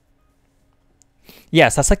 Yeah,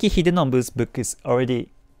 Sasaki Hidenobu's book is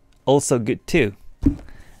already also good too.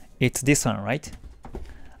 It's this one, right?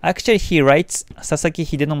 Actually, he writes, Sasaki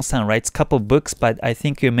Hidenobu-san writes a couple books, but I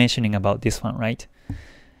think you're mentioning about this one, right?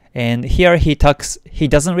 And here he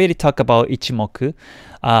doesn't really talk about Ichimoku,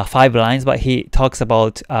 5 lines, but he talks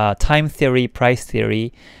about time theory, price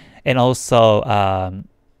theory, and also,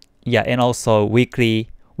 and also weekly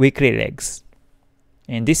legs.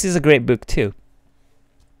 And this is a great book too.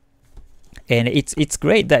 And it's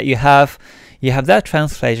great that you have that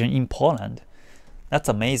translation in Poland. That's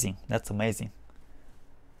amazing. That's amazing.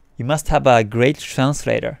 You must have a great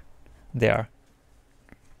translator there.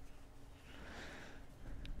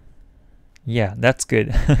 Yeah, that's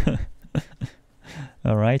good.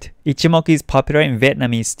 All right. Ichimoku is popular in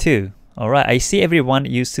Vietnamese too. All right. I see everyone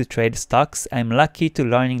used to trade stocks. I'm lucky to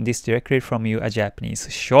learning this directly from you, a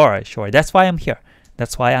Japanese. Sure. That's why I'm here.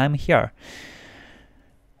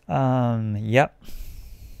 Yep.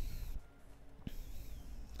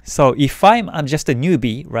 So if I'm just a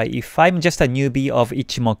newbie, right? If I'm just a newbie of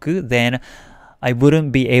Ichimoku, then I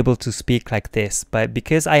wouldn't be able to speak like this. But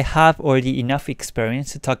because I have already enough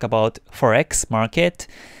experience to talk about Forex market,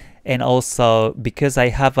 and also because I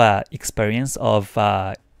have experience of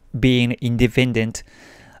being independent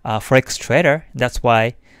Forex trader, that's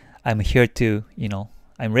why I'm here to,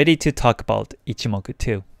 I'm ready to talk about Ichimoku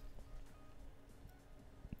too.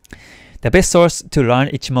 The best source to learn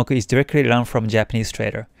Ichimoku is directly learn from Japanese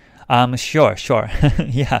trader. Sure.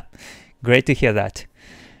 Yeah, great to hear that.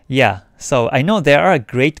 Yeah, so I know there are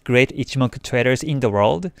great Ichimoku traders in the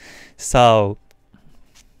world. So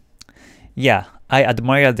yeah, I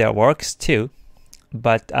admire their works too.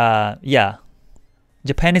 But yeah,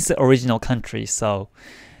 Japan is the original country, so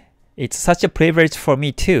it's such a privilege for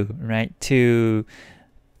me too, right? To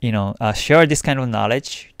share this kind of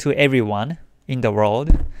knowledge to everyone in the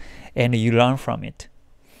world, and you learn from it.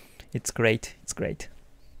 It's great.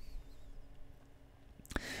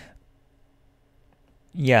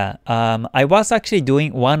 Yeah, I was actually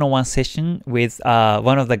doing one-on-one session with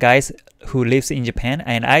one of the guys who lives in Japan,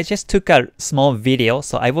 and I just took a small video,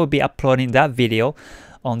 so I will be uploading that video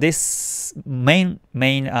on this main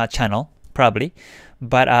channel probably.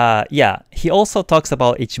 But yeah, he also talks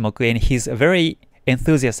about Ichimoku, and he's very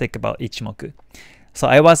enthusiastic about Ichimoku. So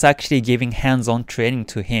I was actually giving hands-on training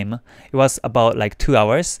to him. It was about like 2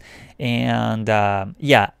 hours, and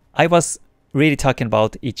yeah, I was really talking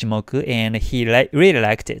about Ichimoku, and he really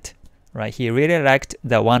liked it, right? He really liked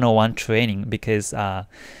the 101 training because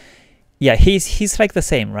yeah, he's like the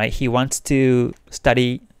same, right? He wants to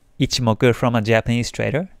study Ichimoku from a Japanese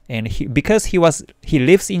trader, and because he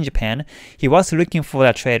lives in Japan, he was looking for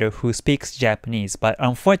a trader who speaks Japanese, but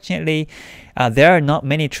unfortunately there are not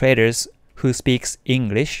many traders who speaks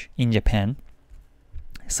English in Japan.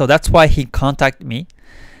 So that's why he contacted me,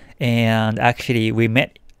 and actually we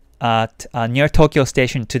met at near Tokyo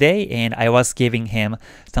Station today, and I was giving him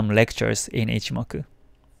some lectures in Ichimoku.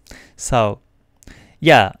 So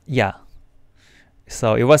yeah.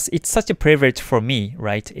 So it's such a privilege for me,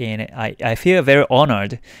 right? And I feel very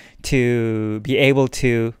honored to be able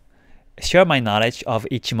to share my knowledge of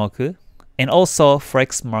Ichimoku and also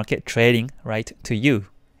Forex market trading, right, to you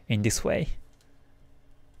in this way.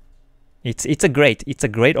 It's a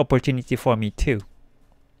great opportunity for me too.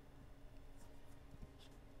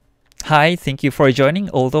 Hi, thank you for joining.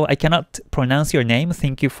 Although I cannot pronounce your name,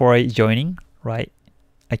 thank you for joining, right?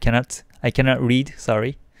 I cannot read,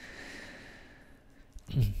 sorry.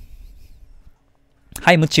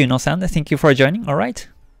 Hi, Muchuno-san, thank you for joining. All right,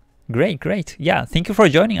 great. Yeah, thank you for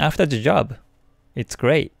joining after the job. It's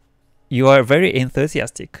great. You are very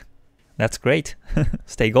enthusiastic. That's great.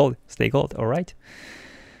 Stay gold. All right.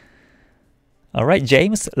 All right,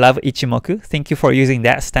 James, love Ichimoku. Thank you for using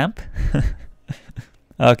that stamp.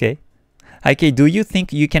 Okay. Okay, do you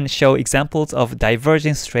think you can show examples of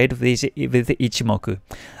divergence trade with Ichimoku?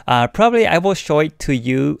 Probably I will show it to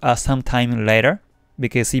you sometime later,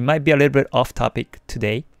 because it might be a little bit off topic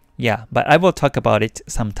today. Yeah, but I will talk about it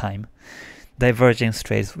sometime. Divergence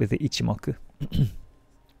trades with Ichimoku.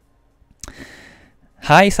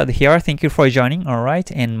 Hi, Sadhira, thank you for joining. All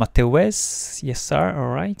right, and Mateusz, yes sir. All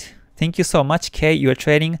right. Thank you so much, Kay. Your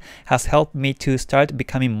trading has helped me to start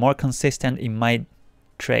becoming more consistent in my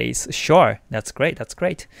trades. Sure, that's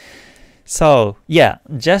great. So yeah,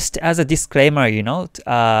 just as a disclaimer, you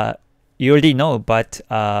already know, but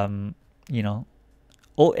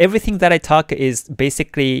everything that I talk is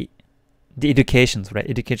basically the educations, right?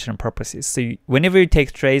 Educational purposes. So whenever you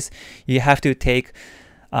take trades, you have to take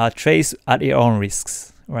trades at your own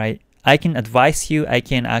risks, right? I can advise you, I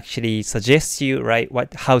can actually suggest you, right,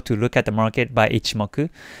 how to look at the market by Ichimoku,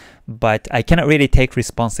 but I cannot really take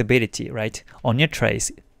responsibility, right, on your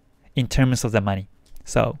trades. in terms of the money.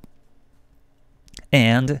 So,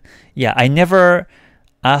 and yeah, I never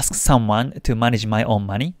ask someone to manage my own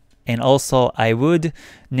money, and also I would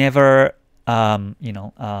never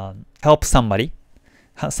help somebody's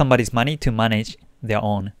money to manage their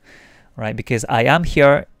own, right? Because I am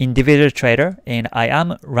here individual trader, and I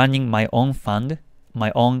am running my own fund,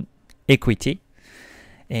 my own equity,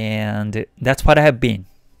 and that's what I have been.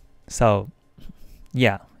 So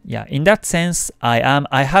yeah, in that sense,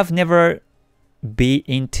 I have never been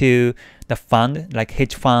into the fund, like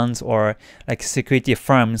hedge funds or like security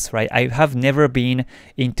firms, right? I have never been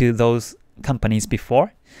into those companies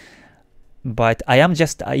before, but I am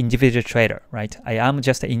just an individual trader, right? I am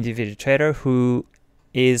just an individual trader who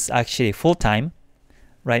is actually full-time,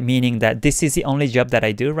 right? Meaning that this is the only job that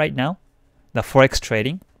I do right now, the Forex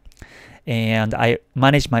trading, and I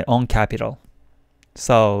manage my own capital.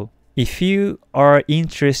 So if you are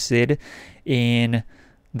interested in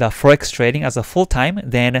the Forex trading as a full-time,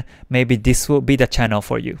 then maybe this will be the channel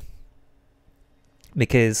for you.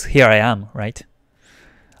 Because here I am, right?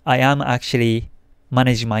 I am actually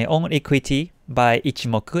managing my own equity by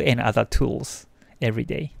Ichimoku and other tools every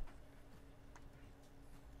day.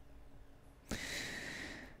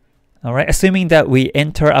 Alright, assuming that we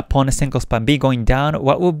enter upon Senko span B going down,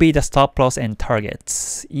 what will be the stop loss and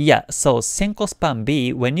targets? Yeah, so Senko span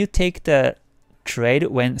B, when you take the trade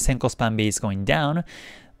when Senko span B is going down,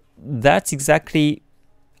 that's exactly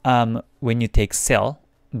when you take sell,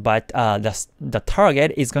 but the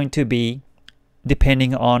target is going to be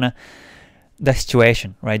depending on the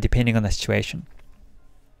situation, right? Depending on the situation.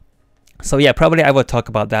 So yeah, probably I will talk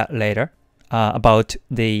about that later, about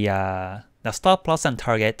the stop loss and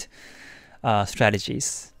target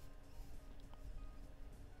strategies.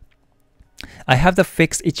 I have the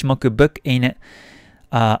fixed Ichimoku book in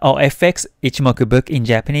FX Ichimoku book in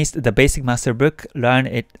Japanese, the basic master book. Learn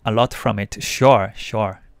it a lot from it. Sure.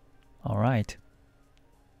 All right.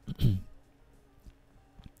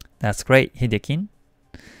 That's great, Hidekin.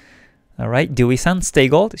 All right, Dewey-san, stay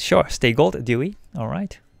gold. Sure, stay gold, Dewey. All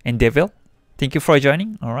right. And Devil, thank you for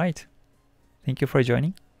joining. All right. Thank you for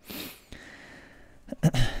joining.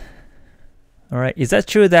 All right, is that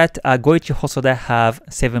true that Goichi Hosoda have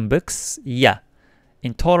 7 books? Yeah.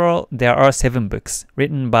 In total, there are 7 books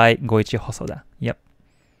written by Goichi Hosoda. Yep.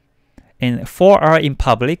 And 4 are in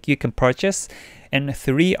public, you can purchase, and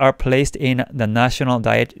 3 are placed in the National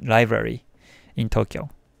Diet Library in Tokyo.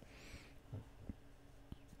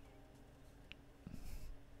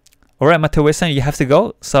 Alright, Matoe-san, you have to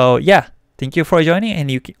go. So yeah, thank you for joining, and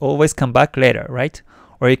you can always come back later, right?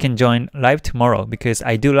 Or you can join live tomorrow, because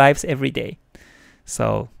I do lives every day.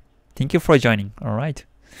 So thank you for joining. Alright.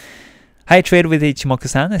 Hi, Trade with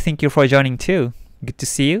Ichimoku-san. Thank you for joining too. Good to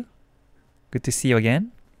see you. Good to see you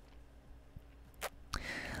again.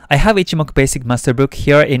 I have Ichimoku Basic Master Book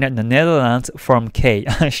here in the Netherlands from K.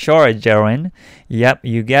 Sure, Jerwin. Yep,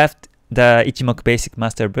 you get the Ichimoku Basic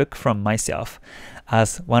Master Book from myself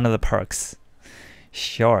as one of the perks.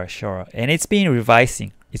 Sure. And it's been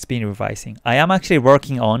revising. I am actually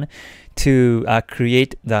working on to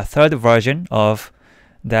create the 3rd version of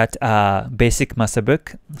that basic master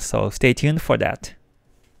book, so stay tuned for that.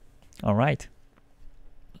 All right.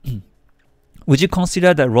 Would you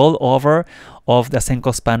consider the rollover of the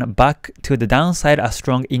Senko span back to the downside a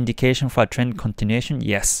strong indication for a trend continuation?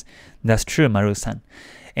 Yes, that's true, Maru-san.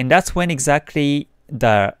 And that's when exactly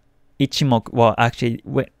the Ichimoku, well, actually,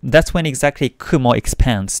 that's when exactly Kumo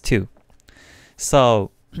expands too.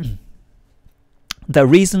 So the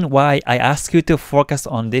reason why I ask you to focus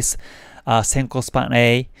on this Senko span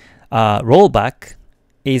A rollback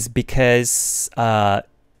is because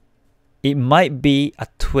it might be a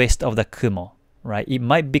twist of the Kumo, right? It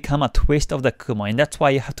might become a twist of the Kumo, and that's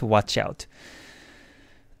why you have to watch out.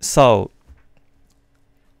 So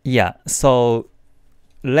yeah, so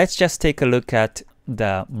let's just take a look at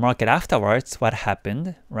the market afterwards, what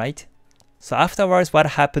happened, right? So afterwards, what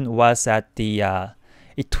happened was that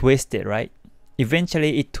it twisted, right?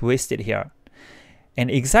 Eventually it twisted here. And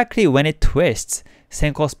exactly when it twists,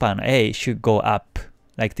 Senko span A should go up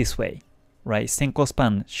like this way, right? Senko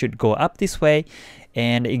span should go up this way,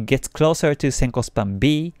 and it gets closer to Senko span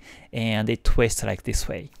B, and it twists like this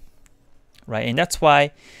way, right? And that's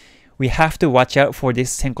why we have to watch out for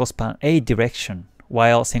this Senko span A direction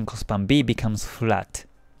while Senko span B becomes flat,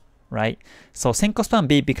 right? So Senko span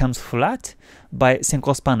B becomes flat, but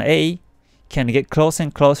Senko span A can get closer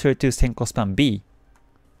and closer to Senko span B.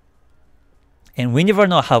 And we never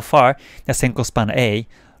know how far the Senko span A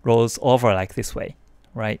rolls over like this way,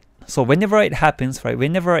 right? So whenever it happens, right,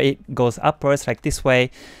 whenever it goes upwards like this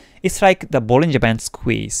way, it's like the Bollinger Band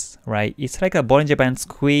squeeze, right? It's like a Bollinger Band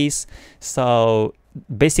squeeze. So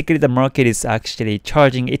basically the market is actually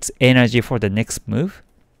charging its energy for the next move,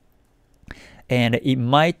 and it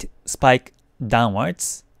might spike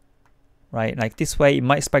downwards, right? Like this way, it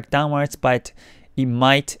might spike downwards, but it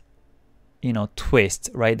might, twist,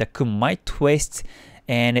 right? The Kumo might twist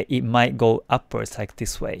and it might go upwards like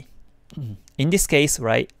this way. In this case,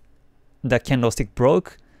 right, the candlestick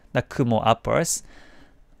broke the Kumo upwards.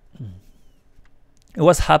 It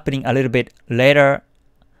was happening a little bit later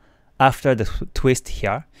after the twist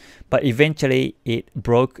here, but eventually it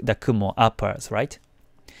broke the Kumo upwards, right?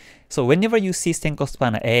 So whenever you see Senko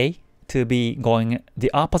span A to be going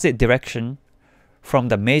the opposite direction from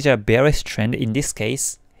the major bearish trend, in this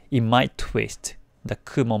case, it might twist. The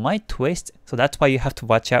Kumo might twist, so that's why you have to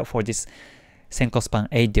watch out for this Senko span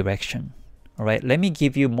A direction. Alright, let me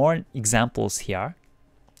give you more examples here.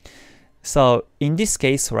 So in this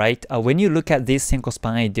case, right, when you look at this Senko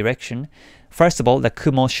span A direction, first of all, the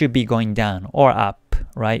Kumo should be going down or up,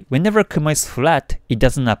 right? Whenever Kumo is flat, it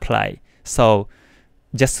doesn't apply. So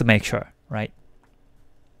just to make sure, right?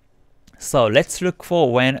 So let's look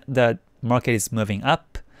for when the market is moving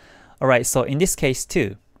up. Alright, so in this case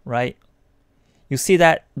too, right? You see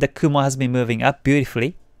that the Kumo has been moving up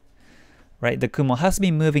beautifully, right? The Kumo has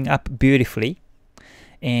been moving up beautifully.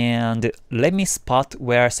 And let me spot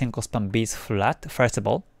where Senko span B is flat, first of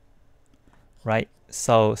all, right?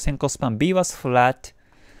 So Senko span B was flat,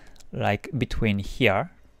 like between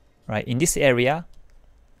here, right? In this area.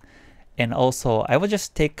 And also, I will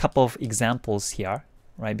just take a couple of examples here,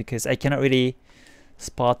 right? Because I cannot really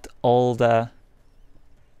spot all the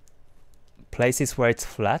places where it's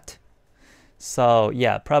flat. So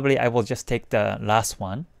yeah, probably I will just take the last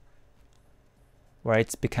one where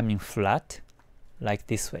it's becoming flat, like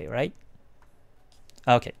this way, right?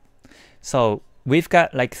 Okay, so we've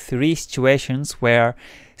got like 3 situations where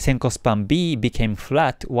Senko span B became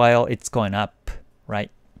flat while it's going up,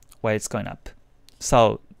 right? While it's going up.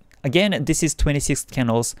 So again, this is 26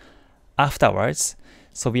 candles afterwards.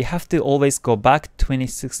 So we have to always go back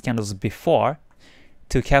 26 candles before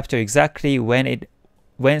to capture exactly when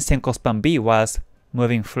Senko span B was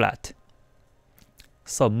moving flat.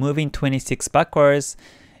 So moving 26 backwards,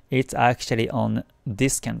 it's actually on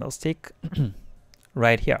this candlestick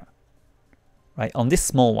right here, right? On this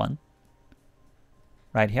small one,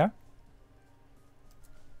 right here.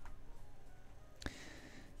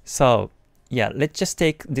 So yeah, let's just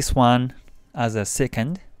take this one as a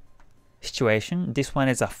second situation. This one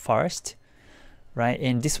is a first, right?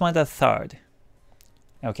 And this one is a third.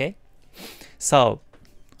 Okay, so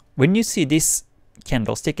when you see this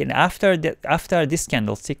candlestick, and after this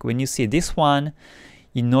candlestick, when you see this one,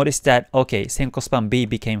 you notice that, okay, Senko span B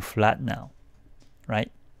became flat now,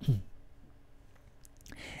 right?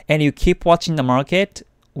 And you keep watching the market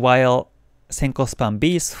while Senko span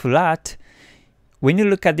B is flat. When you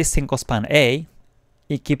look at this Senko span A,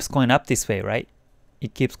 it keeps going up this way, right?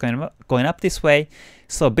 It keeps going up this way.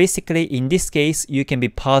 So basically, in this case, you can be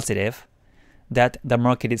positive that the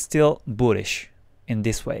market is still bullish in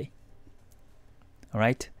this way.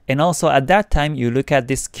 Alright? And also at that time, you look at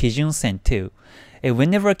this Kijun Sen too. And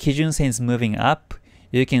whenever Kijun Sen is moving up,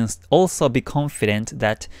 you can also be confident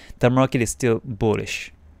that the market is still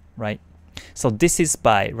bullish, right? So this is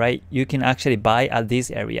buy, right? You can actually buy at this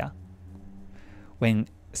area when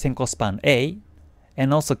Senko span A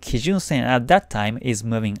and also Kijun Sen at that time is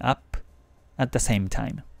moving up at the same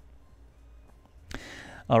time.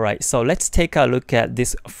 Alright, so let's take a look at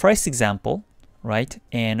this first example, right?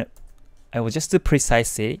 And I will just do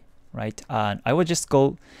precisely, right? I will just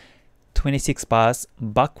go 26 bars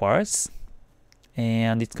backwards,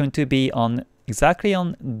 and it's going to be on exactly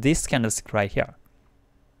on this candlestick right here.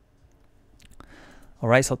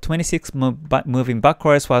 Alright, so 26 moving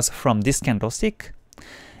backwards was from this candlestick.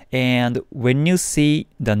 And when you see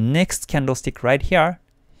the next candlestick right here,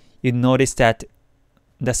 you notice that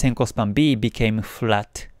the Senko span B became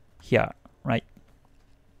flat here, right?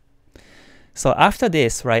 So after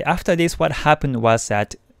this, right, what happened was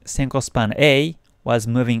that Senko span A was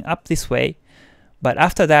moving up this way, but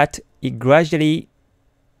after that, it gradually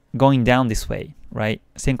going down this way, right?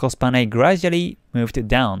 Senko span A gradually moved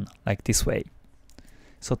down like this way.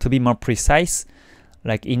 So to be more precise,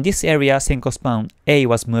 like in this area, Senko span A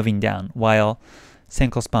was moving down while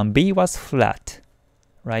Senko span B was flat,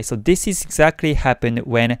 right? So this is exactly happened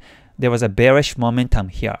when there was a bearish momentum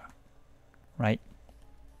here, right?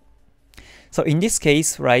 So in this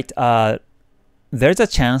case, right, there's a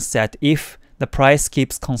chance that if the price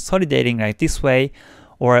keeps consolidating like this way,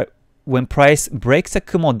 or when price breaks the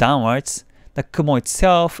Kumo downwards, the Kumo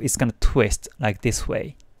itself is going to twist like this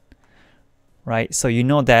way, right? So you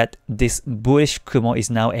know that this bullish Kumo is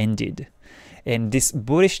now ended, and this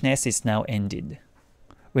bullishness is now ended.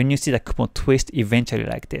 When you see the Kumo twist eventually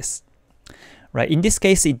like this, right? In this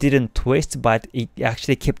case, it didn't twist, but it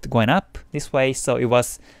actually kept going up this way, so it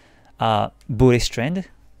was a bullish trend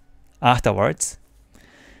afterwards.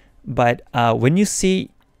 But when you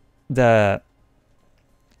see the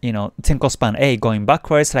Senko span A going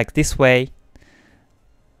backwards like this way,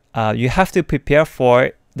 you have to prepare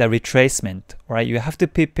for the retracement, right? You have to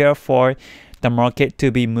prepare for the market to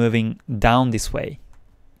be moving down this way.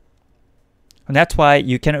 And that's why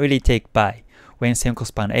you cannot really take buy when Senko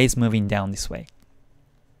span A is moving down this way.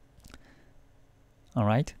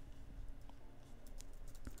 Alright?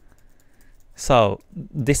 So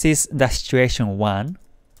this is the situation 1.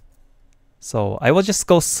 So I will just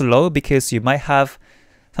go slow because you might have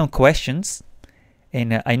some questions.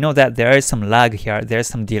 And I know that there is some lag here, there is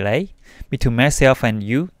some delay between myself and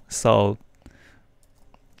you. So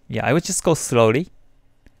yeah, I will just go slowly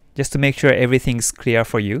just to make sure everything's clear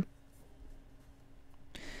for you.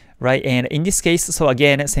 Right, and in this case, so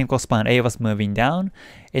again, Senko span A was moving down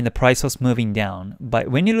and the price was moving down. But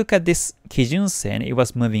when you look at this Kijun Sen, it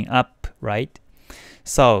was moving up, right?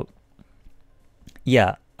 So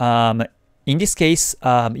yeah, in this case,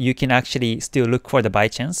 you can actually still look for the buy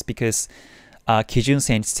chance because Kijun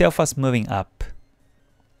Sen itself was moving up.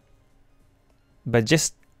 But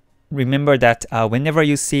just remember that whenever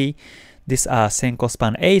you see this Senko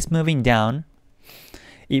span A is moving down,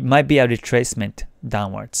 it might be a retracement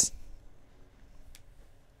downwards.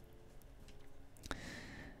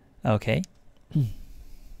 Okay.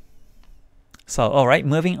 So, alright,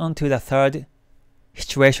 moving on to the third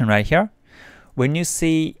situation right here. When you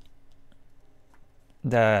see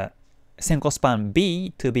the Senko span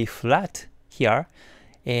B to be flat here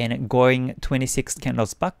and going 26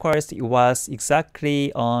 candles backwards, it was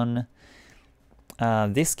exactly on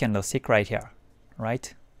this candlestick right here,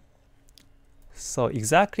 right? So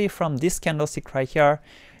exactly from this candlestick right here,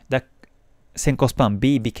 the Senko span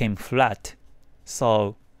B became flat.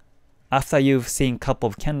 So after you've seen a couple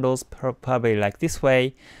of candles, probably like this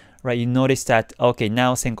way, right, you notice that, okay,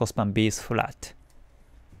 now Senko span B is flat.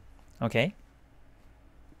 Okay?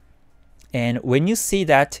 And when you see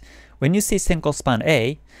that, when you see Senko span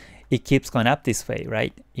A, it keeps going up this way,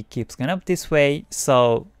 right? It keeps going up this way.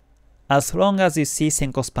 So as long as you see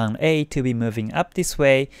Senko span A to be moving up this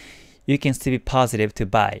way, you can still be positive to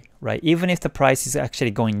buy, right? Even if the price is actually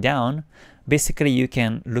going down, basically you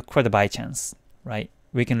can look for the buy chance, right?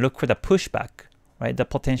 We can look for the pushback, right? The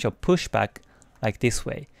potential pushback like this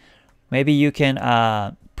way. Maybe you can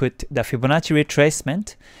put the Fibonacci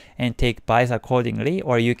retracement and take buys accordingly,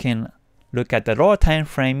 or you can look at the lower time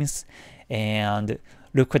frames and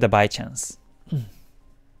look for the buy chance.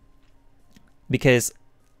 Because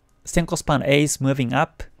Senko span A is moving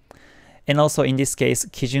up, and also in this case,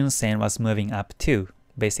 Kijun Sen was moving up too,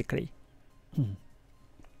 basically.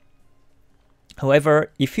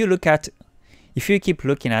 However, if you keep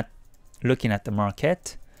looking at the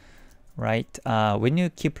market, right? When you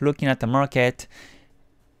keep looking at the market,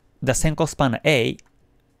 the Senko span A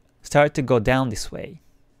start to go down this way,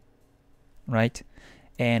 right?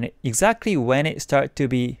 And exactly when it start to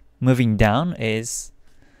be moving down is,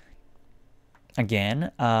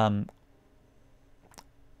 again,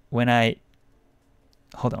 when I,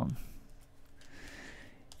 hold on,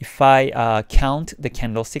 if I count the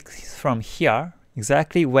candlesticks from here,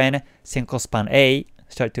 exactly when Senko span A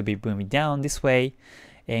start to be moving down this way,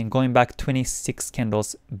 and going back 26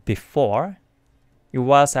 candles before, it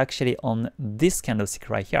was actually on this candlestick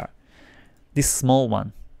right here, this small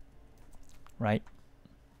one, right?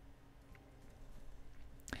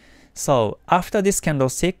 So after this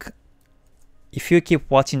candlestick, if you keep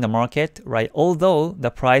watching the market, right, although the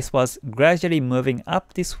price was gradually moving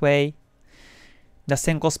up this way, the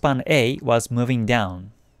Senko span A was moving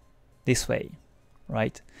down this way,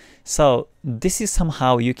 right? So this is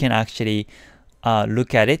somehow you can actually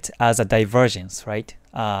look at it as a divergence, right?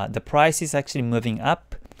 The price is actually moving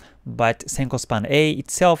up, but Senko span A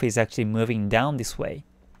itself is actually moving down this way.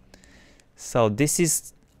 So this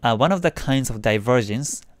is one of the kinds of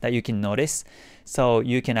divergence that you can notice. So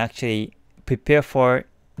you can actually prepare for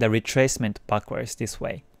the retracement backwards this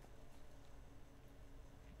way.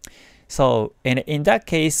 So in that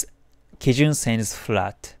case, Kijun Sen is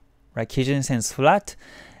flat, right? Kijun Sen is flat,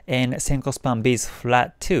 and Senko span B is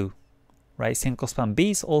flat too, right? Senko span B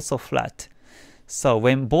is also flat. So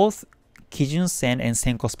when both Kijun Sen and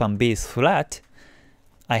Senko span B is flat,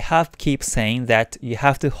 I keep saying that you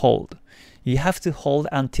have to hold. You have to hold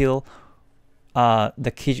until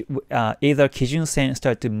either Kijun Sen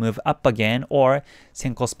start to move up again or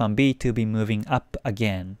Senko Span B to be moving up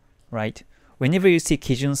again, right? Whenever you see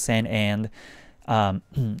Kijun Sen and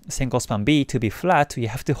Senko Span B to be flat, you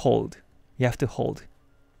have to hold. You have to hold.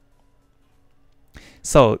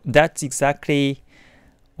 So that's exactly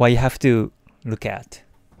what you have to look at,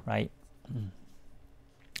 right?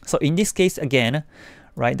 So in this case again,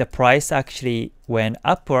 right, the price actually went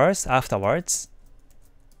upwards afterwards.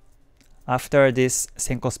 After this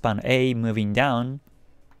Senko Span A moving down,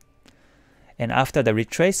 and after the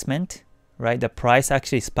retracement, right, the price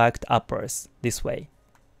actually spiked upwards this way.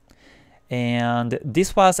 And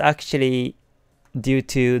this was actually due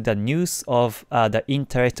to the news of the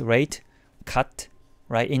interest rate cut,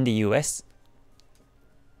 right, in the US.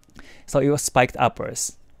 So it was spiked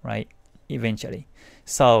upwards, right, eventually.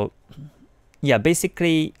 So yeah,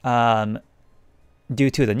 basically due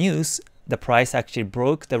to the news, the price actually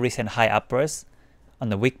broke the recent high upwards on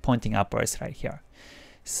the wick pointing upwards right here.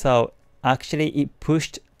 So actually it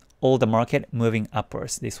pushed all the market moving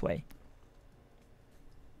upwards this way.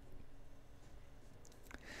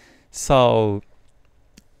 So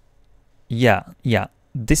yeah,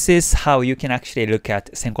 this is how you can actually look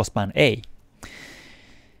at Senko Span A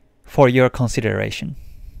for your consideration.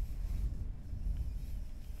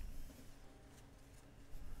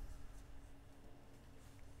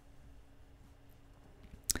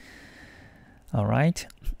 All right.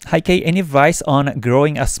 Hi Kay, any advice on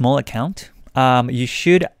growing a small account? You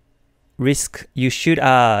should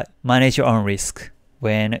manage your own risk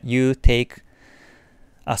when you take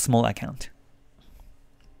a small account.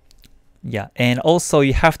 Yeah, and also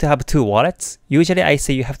you have to have 2 wallets. Usually I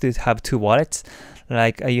say you have to have 2 wallets.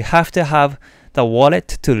 Like you have to have the wallet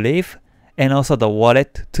to live and also the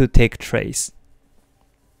wallet to take trades.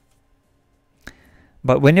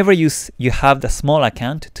 But whenever you have the small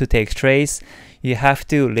account to take trades, you have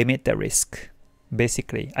to limit the risk,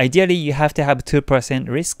 basically. Ideally, you have to have 2%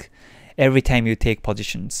 risk every time you take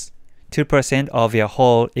positions. 2% of your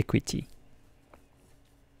whole equity.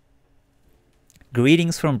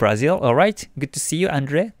 Greetings from Brazil. All right. Good to see you,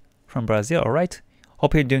 Andre, from Brazil. All right.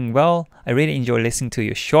 Hope you're doing well. I really enjoy listening to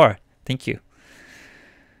you. Sure. Thank you.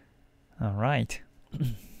 All right.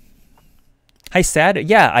 Hi, Sad.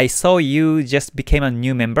 Yeah, I saw you just became a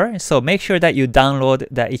new member. So make sure that you download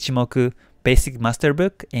the Ichimoku Basic Master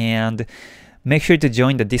Book and make sure to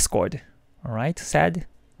join the Discord. All right, Sad.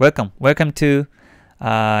 Welcome. Welcome to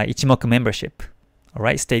Ichimoku membership. All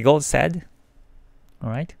right, stay gold, Sad. All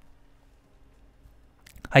right.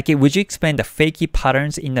 Okay, would you explain the fakey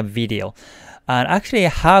patterns in the video? Actually, I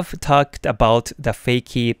have talked about the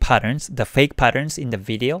fakey patterns, the fake patterns in the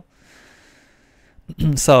video.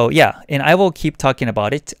 So yeah, and I will keep talking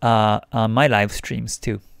about it on my live streams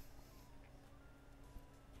too.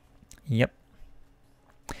 Yep.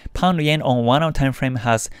 Pound yen on 1 hour time frame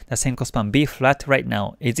has the Senko Span B flat right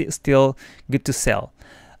now. Is it still good to sell?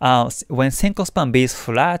 When Senko Span B is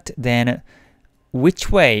flat, then which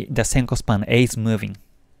way the Senko Span A is moving,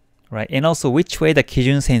 right? And also which way the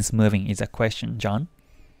Kijun Sen is moving is a question, John.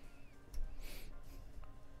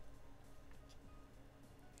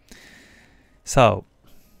 So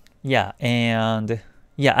yeah, and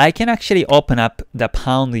yeah, I can actually open up the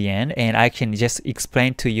pound yen and I can just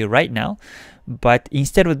explain to you right now. But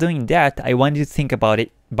instead of doing that, I want you to think about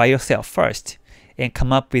it by yourself first and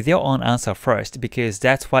come up with your own answer first, because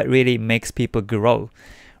that's what really makes people grow,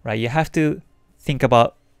 right? You have to think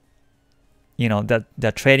about, you know, the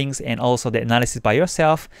tradings and also the analysis by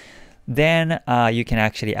yourself. Then you can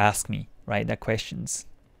actually ask me, right, the questions.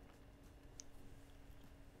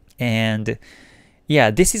 And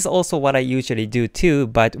yeah, this is also what I usually do too.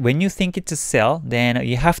 But when you think it's a sell, then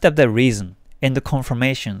you have to have the reason and the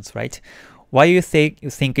confirmations, right? Why you think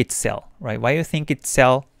it's sell, right? Why you think it's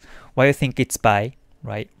sell? Why you think it's buy,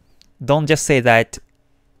 right? Don't just say that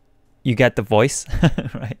you get the voice,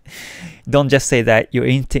 right? Don't just say that your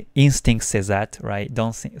instinct says that, right?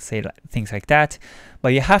 Don't say things like that.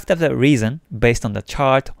 But you have to have the reason based on the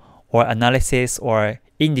chart or analysis or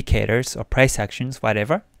indicators or price actions,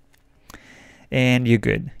 whatever. And you're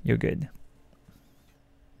good. You're good.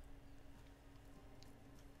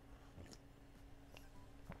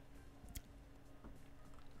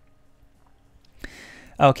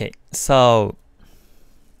 Okay, so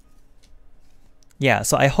yeah,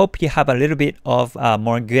 so I hope you have a little bit of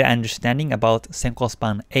more good understanding about Senko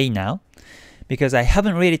Span A now, because I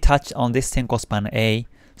haven't really touched on this Senko Span A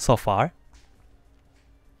so far.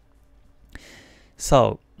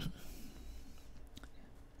 So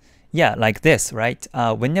yeah, like this, right?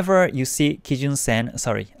 Whenever you see Kijun Sen,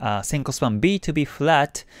 Senko Span B to be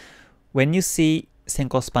flat, when you see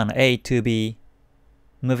Senko Span A to be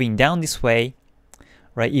moving down this way,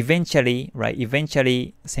 right? Eventually,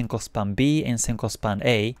 Senko span B and Senko span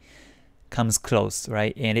A comes close,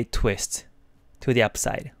 right? And it twists to the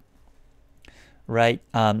upside, right?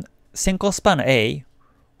 Senko span A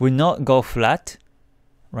will not go flat,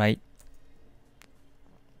 right?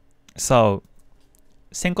 So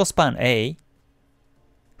Senko span A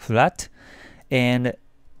flat, and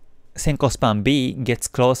Senko span B gets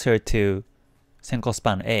closer to Senko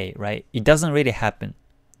span A, right? It doesn't really happen,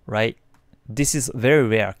 right? This is very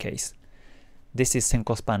rare case. This is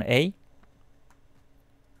Senko span A,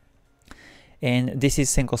 and this is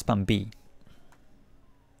Senko span B,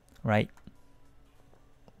 right?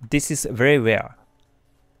 This is very rare,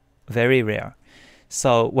 very rare.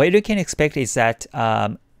 So what you can expect is that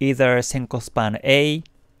either Senko span A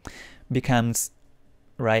becomes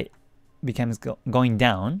going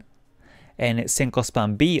down, and Senko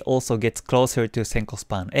span B also gets closer to Senko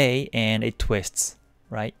span A and it twists,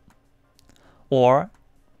 right? Or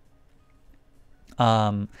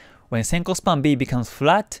when Senko span B becomes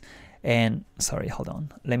flat, and sorry, hold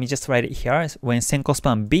on, let me just write it here. When Senko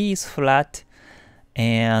span B is flat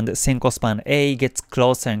and Senko span A gets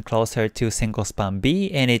closer and closer to Senko span B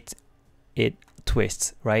and it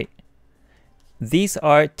twists, right? These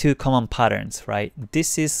are two common patterns, right?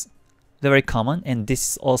 This is very common and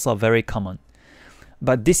this is also very common.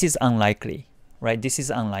 But this is unlikely, right? This is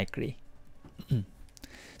unlikely.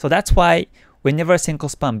 So that's why whenever Senko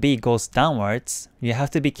span B goes downwards, you have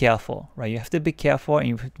to be careful, right? You have to be careful and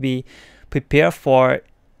you have to be prepared for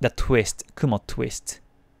the twist, Kumo twist,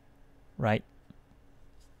 right?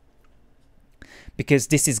 Because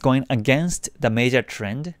this is going against the major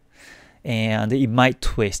trend and it might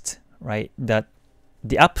twist, right? That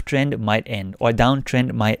the uptrend might end or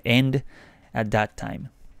downtrend might end at that time.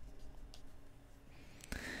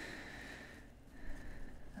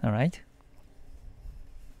 All right.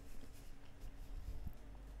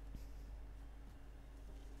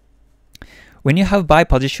 When you have buy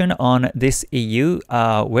position on this EU,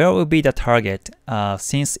 where will be the target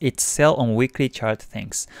since it's sell on weekly chart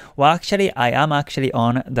things? Well, actually, I am actually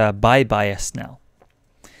on the buy bias now.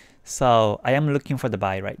 So I am looking for the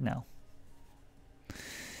buy right now.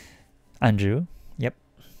 Andrew, yep.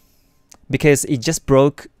 Because it just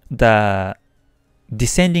broke the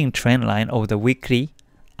descending trend line of the weekly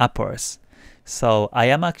uppers. So I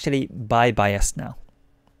am actually buy biased now.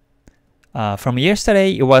 From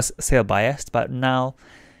yesterday, it was sell biased, but now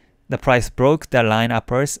the price broke the line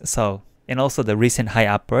uppers, so and also the recent high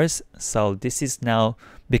uppers. So this is now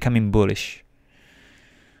becoming bullish.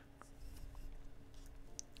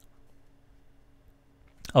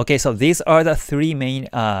 Okay, so these are the three main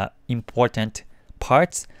important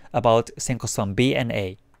parts about Senko span B and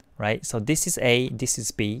A, right? So this is A, this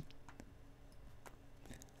is B,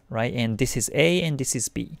 right? And this is A and this is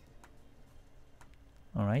B.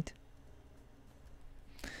 All right.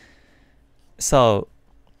 So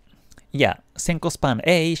yeah, Senko span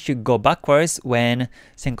A should go backwards when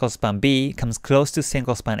Senko span B comes close to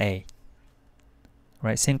Senko span A.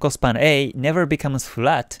 Right? Senko span A never becomes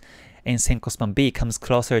flat and Senko span B comes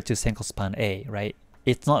closer to Senko span A, right?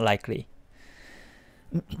 It's not likely.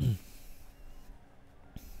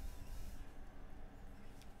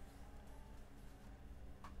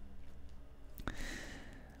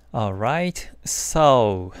 All right.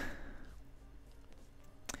 So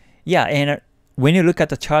yeah, and when you look at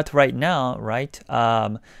the chart right now, right,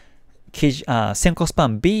 Senko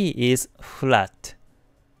span B is flat,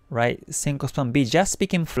 right? Senko span B just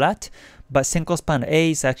became flat, but Senko span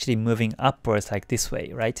A is actually moving upwards like this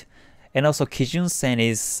way, right? And also Kijun Sen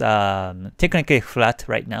is technically flat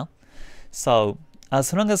right now. So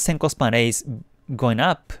as long as Senko span A is going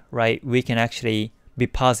up, right, we can actually be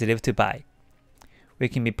positive to buy. We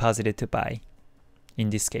can be positive to buy in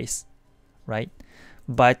this case, right?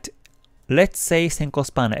 But let's say Senko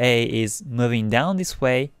span A is moving down this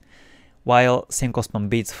way while Senko span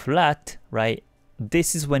B is flat, right?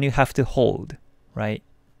 This is when you have to hold, right?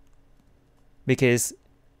 Because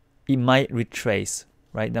it might retrace,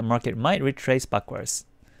 right? The market might retrace backwards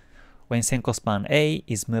when Senko span A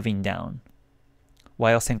is moving down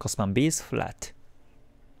while Senko span B is flat.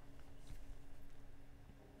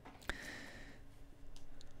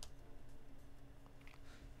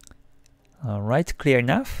 All right, clear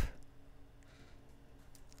enough?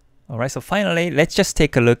 All right, so finally, let's just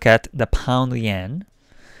take a look at the pound yen.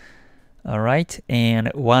 All right, and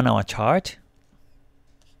 1 hour chart.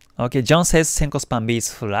 Okay, John says Senko span B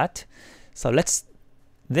is flat. So let's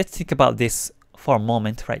think about this for a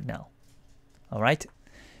moment right now. All right.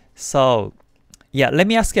 So yeah, let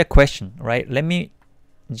me ask you a question, right? Let me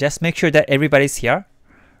just make sure that everybody's here,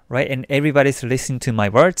 right? And everybody's listening to my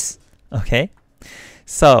words, okay?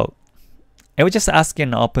 So I would just ask you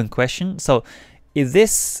an open question. So is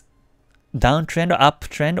this downtrend or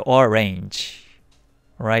uptrend or range,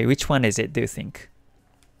 right? Which one is it, do you think?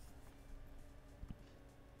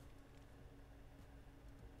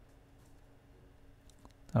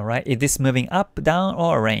 All right, is this moving up, down,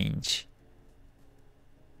 or range?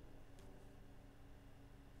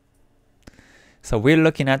 So we're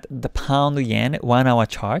looking at the pound yen 1 hour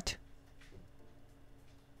chart.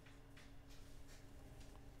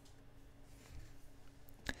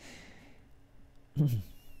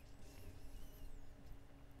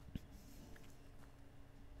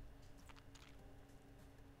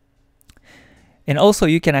 And also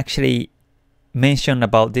you can actually mention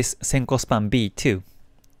about this Senko span B too.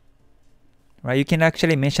 Right, you can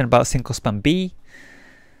actually mention about Senko span B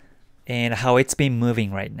and how it's been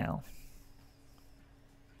moving right now.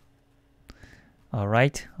 All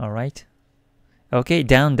right. Okay,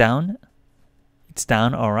 down. It's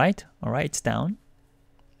down, all right, it's down.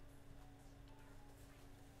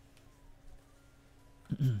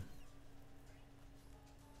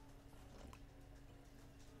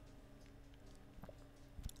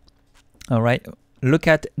 All right, look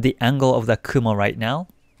at the angle of the Kumo right now.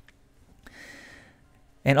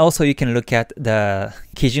 And also you can look at the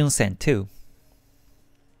Kijun Sen too.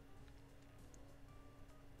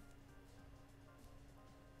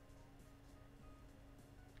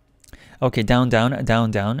 Okay,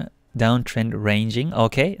 downtrend ranging.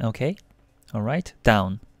 Okay. All right,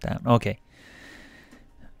 down. Okay.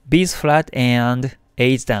 B is flat and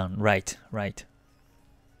A is down. Right.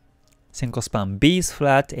 Senko span B is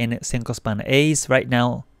flat and Senko span A is right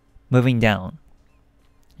now moving down.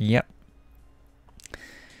 Yep.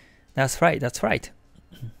 That's right.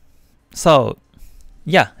 So,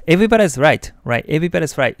 yeah, everybody's right?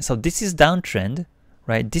 Everybody's right. So this is downtrend,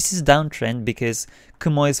 right? This is downtrend because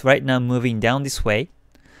Kumo is right now moving down this way,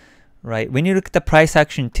 right? When you look at the price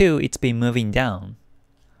action too, it's been moving down,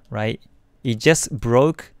 right? It just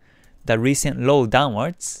broke the recent low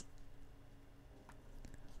downwards,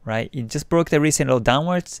 right? It just broke the recent low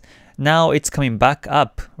downwards. Now it's coming back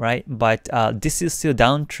up, right? But this is still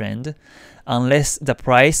downtrend unless the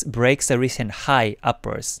price breaks the recent high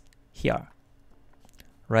uppers here,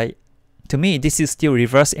 right? To me, this is still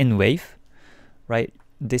reverse N wave, right?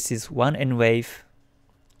 This is one N wave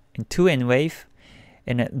and two N wave,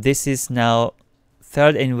 and this is now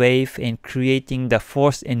third N wave and creating the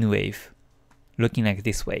fourth N wave, looking like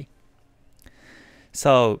this way.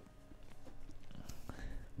 So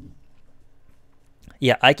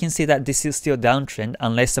yeah, I can see that this is still downtrend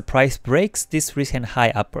unless the price breaks this recent high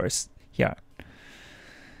uppers here.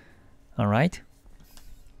 All right.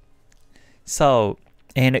 So,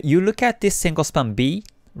 and you look at this Senko span B,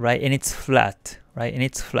 right, and it's flat, right, and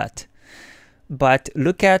it's flat. But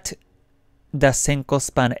look at the Senko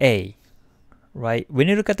span A, right? When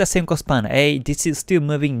you look at the Senko span A, this is still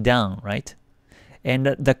moving down, right? And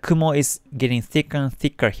the Kumo is getting thicker and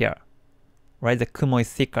thicker here, right? The Kumo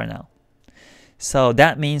is thicker now. So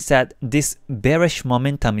that means that this bearish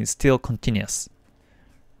momentum is still continuous,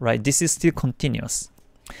 right? This is still continuous.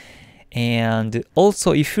 And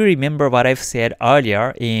also, if you remember what I've said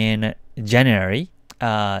earlier in January,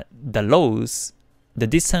 the lows, the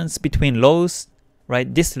distance between lows,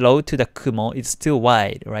 right? This low to the Kumo is still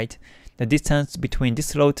wide, right? The distance between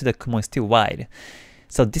this low to the Kumo is still wide.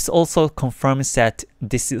 So this also confirms that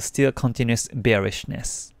this is still continuous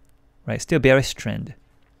bearishness, right? Still bearish trend.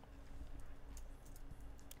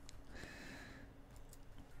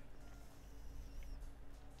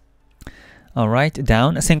 Alright,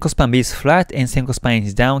 down. Senko span B is flat and Senko span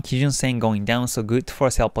is down. Kijun Sen going down, so good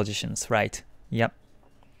for sell positions, right? Yep.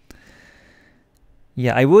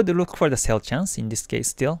 Yeah, I would look for the sell chance in this case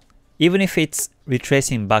still. Even if it's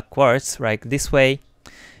retracing backwards, right? This way,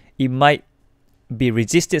 it might be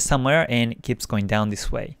resisted somewhere and it keeps going down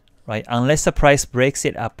this way, right? Unless the price breaks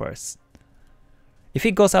it upwards. If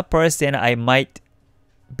it goes upwards, then it might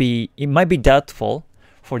be doubtful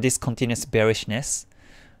for this continuous bearishness.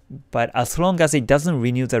 But as long as it doesn't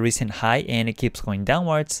renew the recent high and it keeps going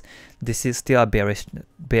downwards, this is still a bearish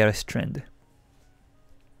trend.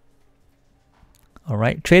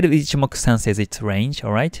 Alright, trade with Ichimoku-san says it's range,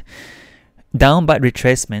 alright. Down but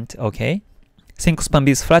retracement, okay. Senko span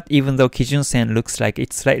B is flat even though Kijun Sen looks like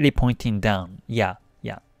it's slightly pointing down. Yeah.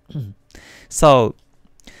 So,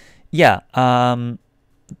 yeah,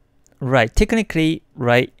 right, technically,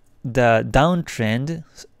 right, the downtrend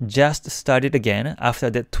just started again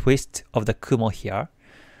after the twist of the Kumo here,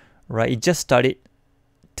 right? It just started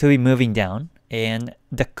to be moving down, and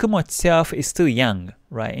the Kumo itself is still young,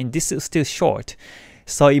 right? And this is still short.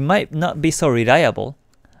 So it might not be so reliable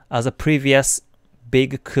as a previous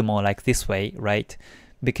big Kumo like this way, right?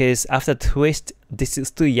 Because after twist, this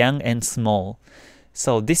is too young and small.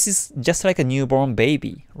 So this is just like a newborn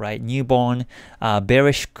baby, right? Newborn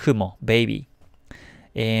bearish Kumo baby.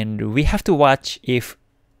 And we have to watch if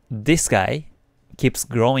this guy keeps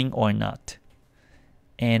growing or not.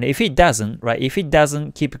 And if it doesn't, right? If it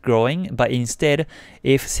doesn't keep growing, but instead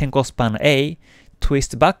if Senko span A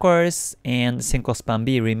twists backwards and Senko span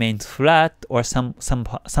B remains flat, or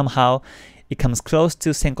somehow it comes close to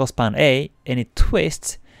Senko span A and it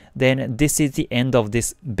twists, then this is the end of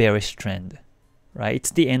this bearish trend, right?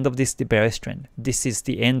 It's the end of this bearish trend. This is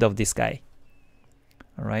the end of this guy,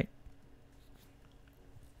 all right?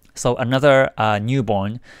 So another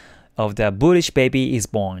newborn of the bullish baby is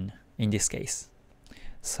born in this case.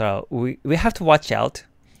 So we have to watch out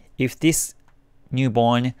if this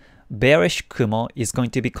newborn bearish Kumo is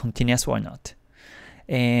going to be continuous or not.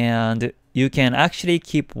 And you can actually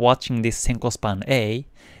keep watching this Senko span A,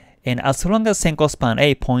 and as long as Senko span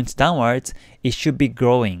A points downwards, it should be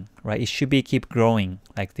growing, right? It should be keep growing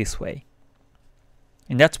like this way.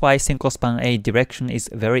 And that's why Senko span A direction is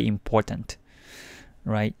very important,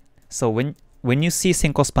 right? So when you see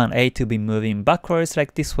Senko span A to be moving backwards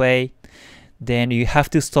like this way, then you have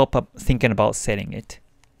to stop thinking about selling it.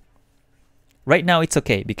 Right now it's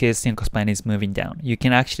okay because Senko span is moving down. You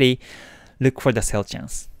can actually look for the sell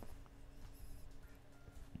chance.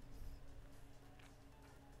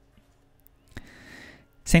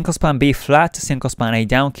 Senko span B flat, Senko span A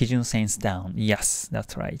down, Kijun Sen's down. Yes,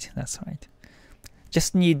 that's right, that's right.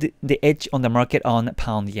 Just need the edge on the market on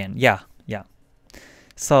pound yen. Yeah.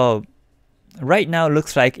 So right now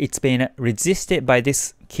looks like it's been resisted by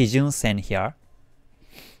this Kijun Sen here.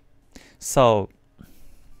 So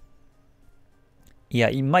yeah,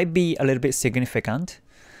 it might be a little bit significant.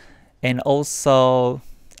 And also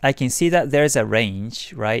I can see that there's a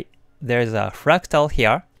range, right? There's a fractal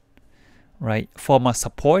here, right? Former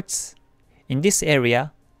supports in this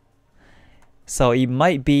area. So it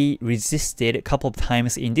might be resisted a couple of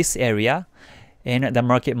times in this area, and the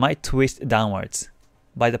market might twist downwards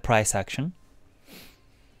by the price action.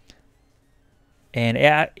 And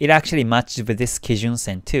it actually matches with this Kijun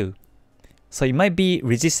Sen too. So it might be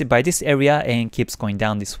resisted by this area and keeps going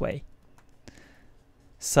down this way.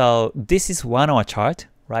 So this is 1 hour chart,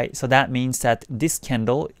 right? So that means that this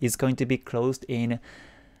candle is going to be closed in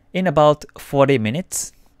about 40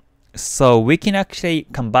 minutes. So we can actually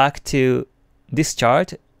come back to this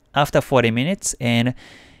chart after 40 minutes, and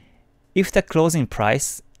if the closing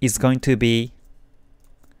price is going to be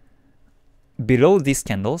below these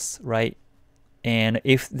candles, right? And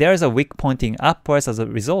if there's a wick pointing upwards as a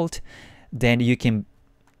result, then you can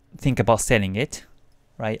think about selling it,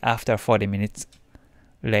 right? After 40 minutes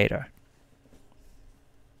later.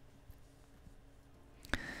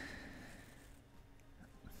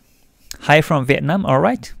 Hi from Vietnam. All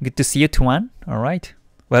right. Good to see you, Tuan. All right.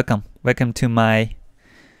 Welcome. Welcome to my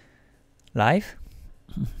live.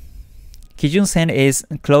 Kijun Sen is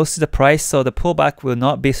close to the price, so the pullback will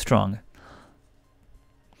not be strong.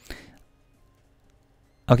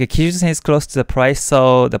 Okay, Kijun Sen is close to the price,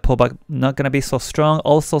 so the pullback not gonna be so strong.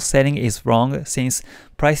 Also, selling is wrong since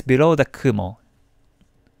price below the Kumo.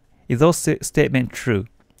 Is those statement true?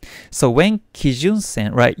 So when Kijun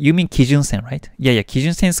Sen, right? You mean Kijun Sen, right? Yeah.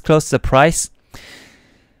 Kijun Sen is close to the price,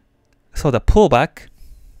 so the pullback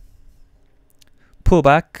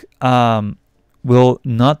will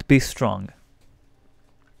not be strong.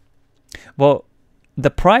 Well, the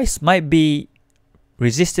price might be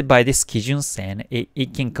resisted by this Kijun Sen.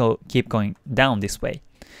 It can keep going down this way,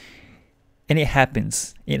 and it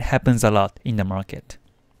happens a lot in the market.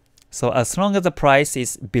 So as long as the price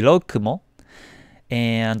is below Kumo,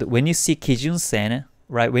 and when you see Kijun Sen,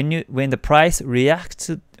 right, when the price reacts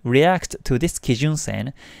to this Kijun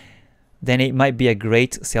Sen, then it might be a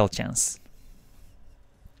great sell chance.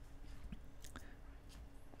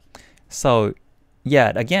 So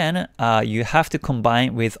yeah, again, you have to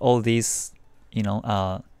combine with all these,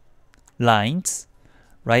 lines,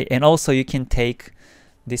 right? And also you can take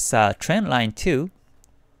this trend line too,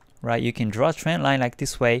 right? You can draw a trend line like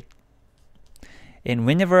this way. And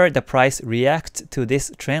whenever the price reacts to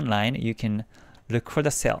this trend line, you can look for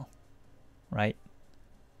the sell, right?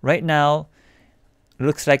 Right now,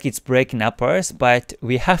 looks like it's breaking upwards, but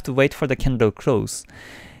we have to wait for the candle close.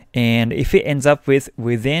 And if it ends up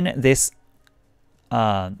within this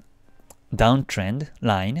downtrend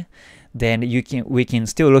line, then we can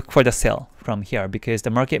still look for the sell from here, because the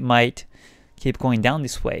market might keep going down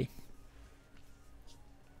this way.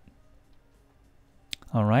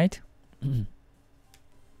 All right.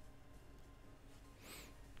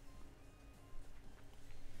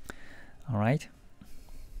 All right.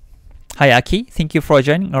 Hi, Aki. Thank you for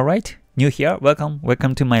joining. All right. New here. Welcome.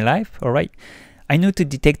 Welcome to my live. All right. I need to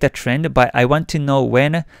detect the trend, but I want to know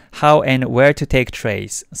when, how, and where to take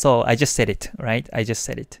trades. So I just said it, right? I just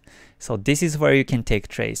said it. So this is where you can take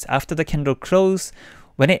trades. After the candle close,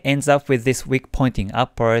 when it ends up with this wick pointing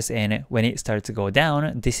upwards and when it starts to go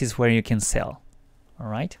down, this is where you can sell. All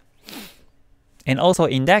right. And also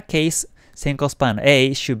in that case, Senko span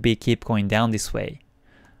A should be keep going down this way,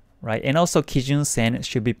 right? And also Kijun Sen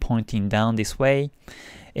should be pointing down this way,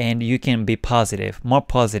 and you can be positive, more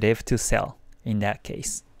positive to sell in that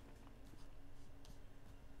case.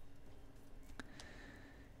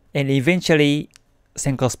 And eventually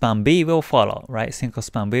Senko span B will follow, right? Senko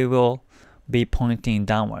span B will be pointing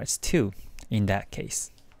downwards too in that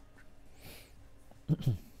case.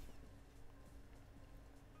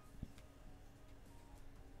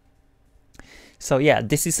 So yeah,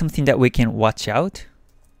 this is something that we can watch out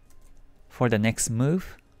for the next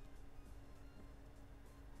move.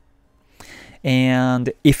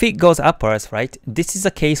 And if it goes upwards, right, this is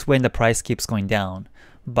a case when the price keeps going down.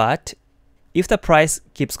 But if the price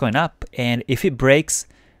keeps going up and if it breaks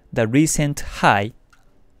the recent high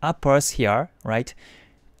upwards here, right,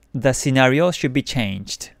 the scenario should be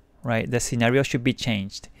changed, right? The scenario should be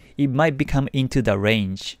changed. It might become into the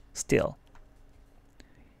range still.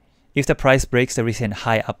 If the price breaks the recent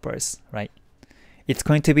high upwards, right? It's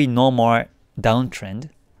going to be no more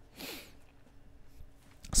downtrend.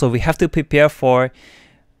 So we have to prepare for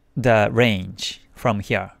the range from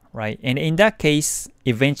here, right? And in that case,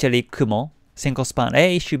 eventually Kumo, Senko span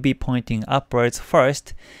A should be pointing upwards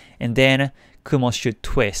first, and then Kumo should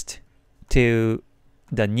twist to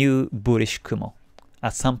the new bullish Kumo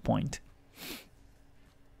at some point.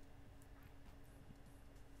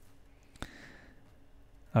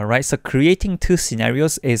 Alright, so creating two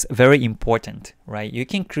scenarios is very important, right? You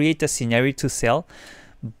can create a scenario to sell,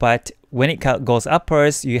 but when it goes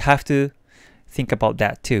upwards, you have to think about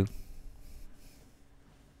that too.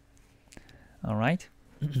 Alright.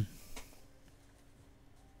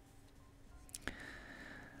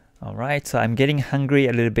 Alright, so I'm getting hungry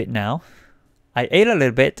a little bit now. I ate a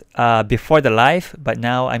little bit before the live, but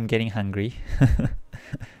now I'm getting hungry.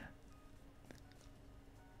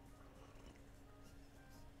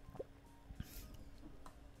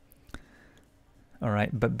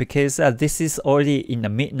 Alright, but because this is already in the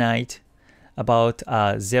midnight, about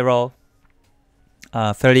 0:30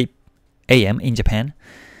 a.m. in Japan,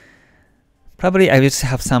 probably I will just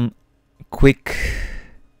have some quick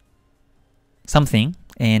something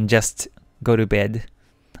and just go to bed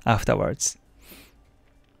afterwards.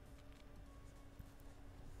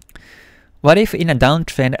 What if in a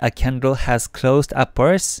downtrend a candle has closed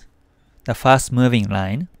upwards, the fast moving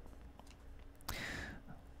line?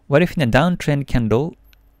 What if in a downtrend candle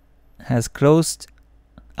has closed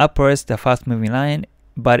upwards the fast moving line,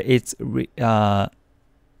 but it's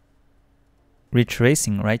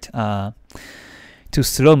retracing, right, to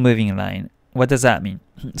slow moving line? What does that mean?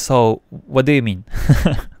 So what do you mean?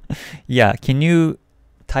 Yeah, can you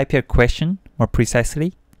type your question more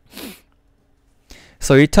precisely?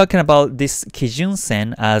 So you're talking about this Kijun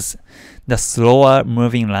Sen as the slower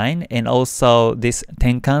moving line, and also this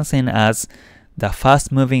Tenkan Sen as the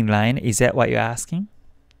fast moving line. Is that what you're asking?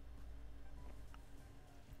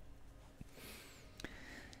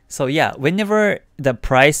 So yeah, whenever the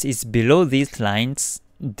price is below these lines,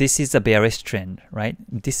 this is a bearish trend, right?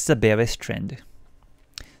 This is a bearish trend.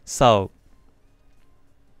 So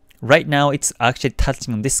right now it's actually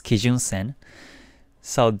touching this Kijun Sen.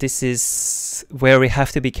 So this is where we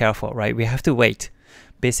have to be careful, right? We have to wait.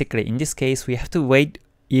 Basically, in this case, we have to wait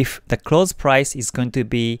if the close price is going to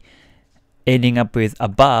be ending up with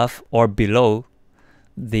above or below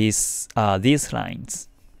these lines.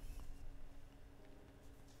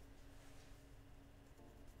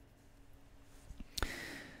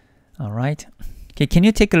 All right. Okay, can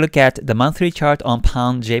you take a look at the monthly chart on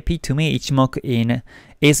pound JP? To me, Ichimoku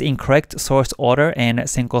is in correct source order and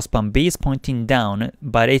Senko span B is pointing down,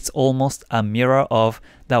 but it's almost a mirror of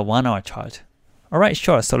the 1 hour chart. All right,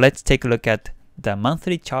 sure. So let's take a look at the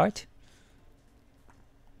monthly chart.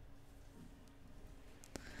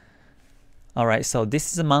 All right, so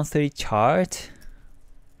this is a monthly chart.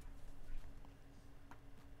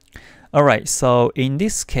 All right, so in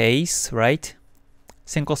this case, right,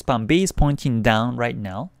 Senko span B is pointing down right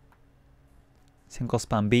now. Senko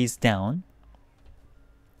span B is down.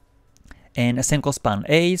 And Senko span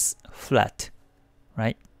A is flat,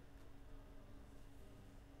 right?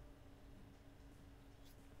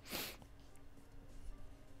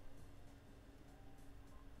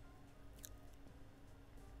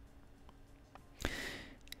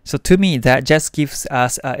 So to me, that just gives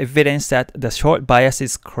us evidence that the short bias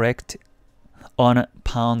is correct on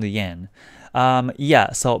pound yen.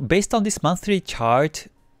 Yeah, so based on this monthly chart,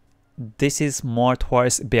 this is more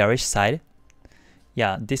towards bearish side.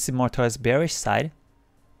 Yeah, this is more towards bearish side.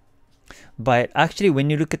 But actually, when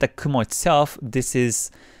you look at the Kumo itself, this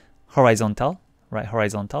is horizontal, right?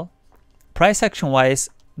 Horizontal. Price action wise,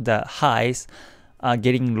 the highs are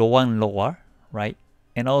getting lower and lower, right?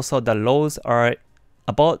 And also the lows are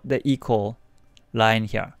about the equal line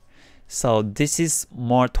here. So this is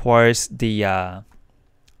more towards the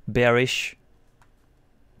bearish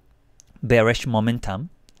momentum.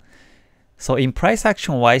 So in price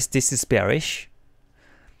action wise, this is bearish.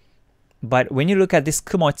 But when you look at this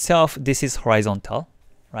Kumo itself, this is horizontal,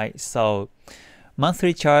 right? So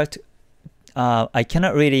monthly chart, I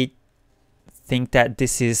cannot really think that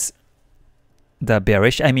this is the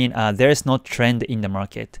bearish. I mean, there is no trend in the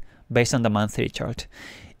market based on the monthly chart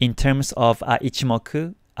in terms of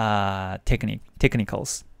Ichimoku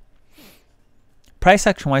technicals. Price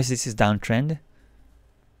action wise, this is downtrend.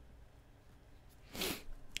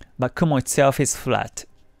 But Kumo itself is flat,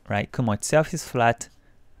 right? Kumo itself is flat.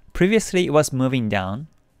 Previously, it was moving down.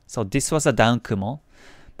 So this was a down Kumo.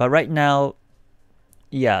 But right now,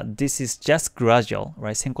 yeah, this is just gradual,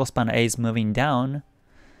 right? Senko span A is moving down.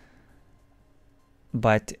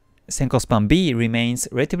 But Senko span B remains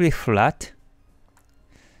relatively flat.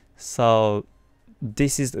 So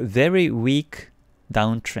this is very weak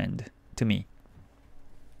downtrend to me.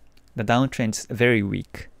 The downtrend is very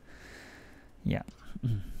weak. Yeah.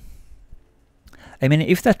 I mean,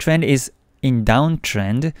 if the trend is in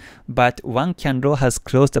downtrend, but one candle has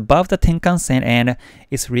closed above the Tenkan-sen and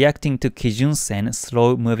is reacting to Kijun-sen,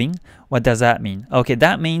 slow moving, what does that mean? Okay,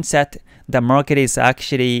 that means that the market is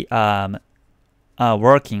actually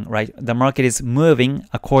working, right? The market is moving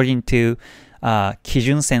according to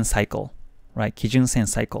Kijun-sen cycle, right? Kijun-sen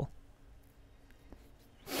cycle.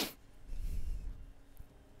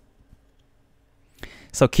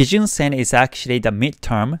 So Kijun-sen is actually the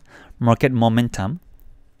midterm market momentum.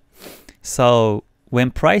 So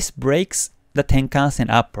when price breaks the Tenkan-sen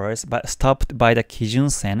upwards but stopped by the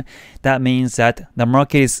Kijun-sen, that means that the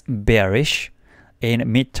market is bearish in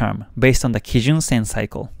midterm based on the Kijun-sen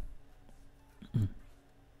cycle.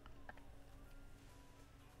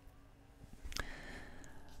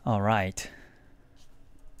 All right.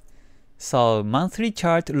 So monthly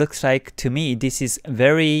chart looks like, to me, this is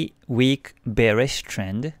very weak bearish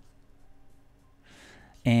trend.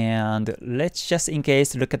 And let's just in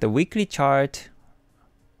case look at the weekly chart.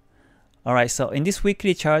 Alright, so in this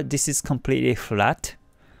weekly chart, this is completely flat,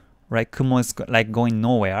 right? Kumo is like going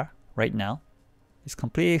nowhere right now. It's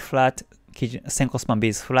completely flat. Senko span B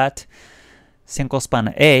is flat. Senko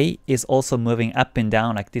span A is also moving up and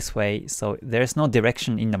down like this way. So there's no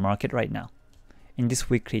direction in the market right now in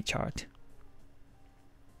this weekly chart.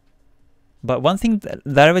 But one thing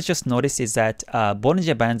that I was just noticed is that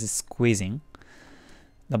Bollinger Bands is squeezing.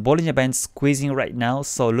 The Bollinger Band is squeezing right now,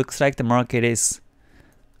 so it looks like the market is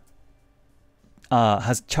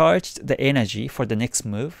has charged the energy for the next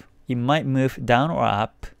move. It might move down or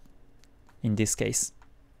up in this case.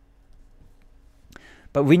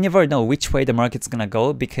 But we never know which way the market's gonna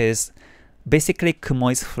go because basically Kumo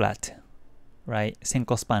is flat, right?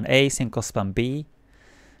 Senko span A, Senko span B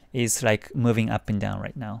is like moving up and down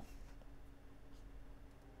right now.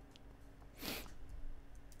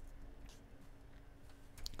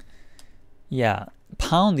 Yeah,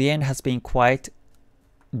 pound yen has been quite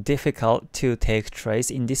difficult to take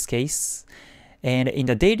trades in this case. And in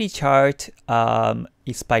the daily chart,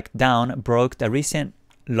 it spiked down, broke the recent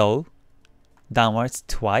low downwards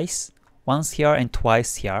twice, once here and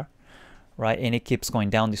twice here, right? And it keeps going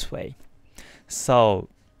down this way. So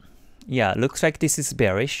yeah, looks like this is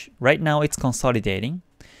bearish. Right now it's consolidating.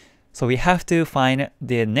 So we have to find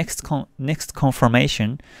the next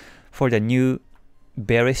confirmation for the new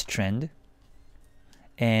bearish trend.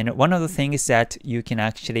 And one of the things is that you can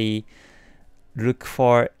actually look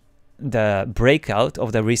for the breakout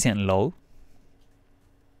of the recent low.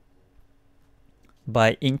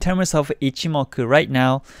 But in terms of Ichimoku right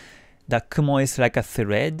now, the Kumo is like a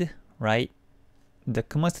thread, right? The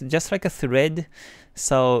Kumo is just like a thread.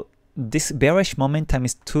 So this bearish momentum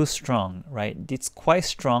is too strong, right? It's quite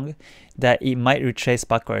strong that it might retrace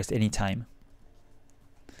backwards anytime.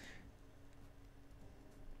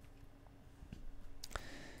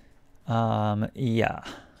 Yeah,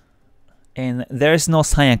 and there's no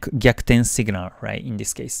sign of gyakuten signal, right, in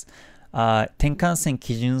this case. Tenkan-sen,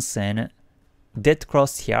 Kijun-sen, dead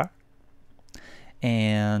cross here,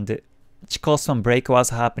 and Chikou span break was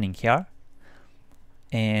happening here,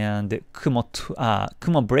 and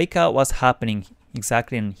Kumo breakout was happening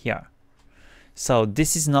exactly in here. So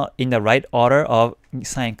this is not in the right order of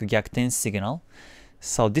Senko Gyakuten signal.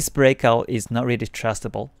 So this breakout is not really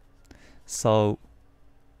trustable. So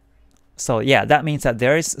yeah, that means that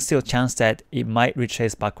there is still a chance that it might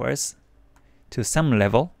retrace backwards to some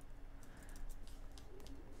level.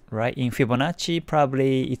 Right, in Fibonacci,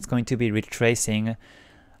 probably it's going to be retracing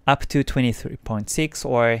up to 23.6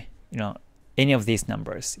 or any of these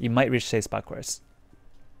numbers. It might retrace backwards.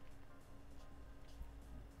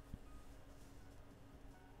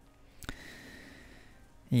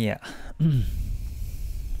 Yeah.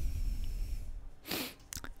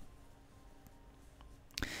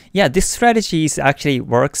 Yeah, this strategy actually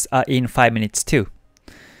works in 5 minutes too.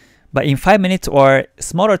 But in 5 minutes or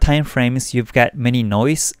smaller time frames, you've got many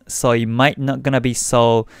noise, so it might not gonna be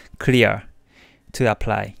so clear to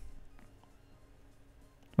apply.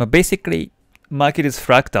 But basically, market is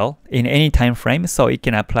fractal in any time frame, so it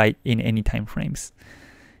can apply in any time frames.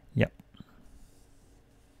 Yep.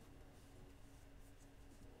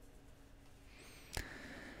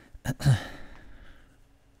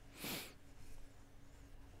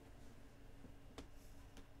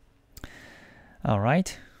 All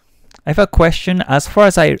right. I have a question. As far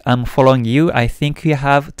as I am following you, I think you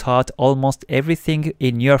have taught almost everything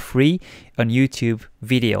in your free on YouTube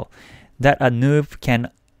video that a noob can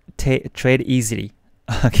trade easily.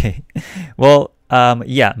 Okay. Well,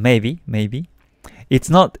 yeah, maybe. It's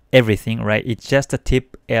not everything, right? It's just the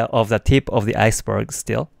tip of the iceberg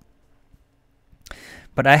still.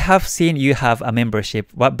 But I have seen you have a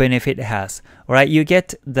membership. What benefit it has? All right, you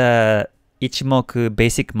get the Ichimoku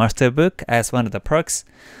Basic Master Book as one of the perks,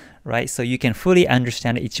 right? So you can fully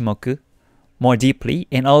understand Ichimoku more deeply.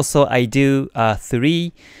 And also I do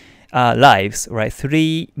 3 lives, right?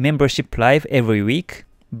 3 membership live every week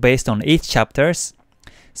based on each chapters.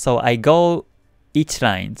 So I go each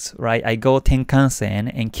lines, right? I go Tenkan-sen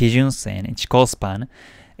and Kijun-sen and Chikou-span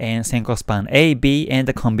and Senko-span A, B, and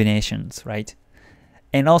the combinations, right?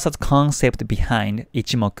 And also the concept behind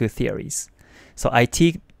Ichimoku theories. So I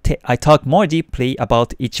talk more deeply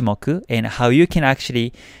about Ichimoku and how you can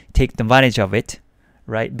actually take advantage of it,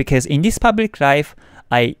 right? Because in this public live,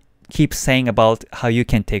 I keep saying about how you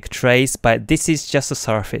can take trades, but this is just a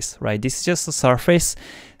surface, right? This is just a surface.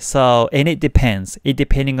 So, and it depends. It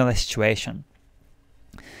depending on the situation.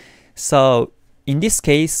 So in this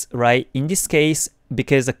case, right? In this case,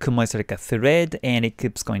 because the Kumo is like a thread and it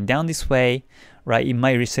keeps going down this way, right? It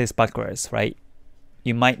might retrace backwards, right?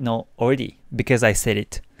 You might know already because I said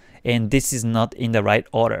it. And this is not in the right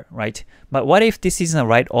order, right? But what if this is in the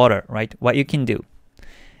right order, right? What you can do.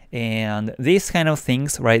 And these kind of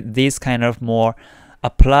things, right? These kind of more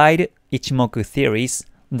applied Ichimoku theories,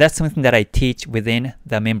 that's something that I teach within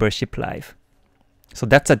the membership live. So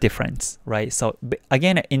that's a difference, right? So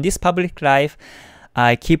again, in this public live,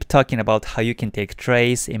 I keep talking about how you can take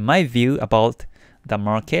trades in my view about the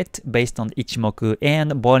market based on Ichimoku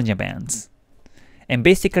and Bollinger Bands. And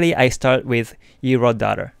basically, I start with Euro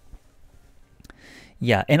dollar.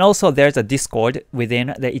 Yeah, and also there's a Discord within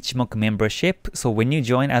the Ichimoku membership. So when you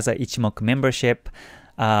join as a Ichimoku membership,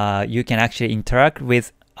 you can actually interact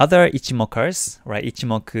with other Ichimokers, right?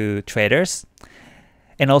 Ichimoku traders.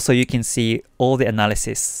 And also you can see all the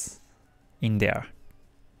analysis in there.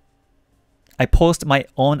 I post my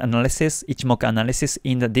own analysis, Ichimoku analysis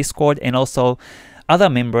in the Discord, and also other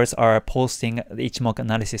members are posting the Ichimoku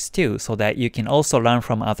analysis too, so that you can also learn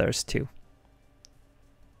from others too.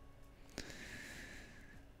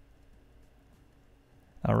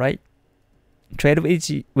 All right, trade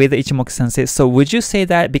with Ichimoku Sensei. So would you say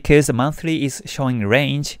that because the monthly is showing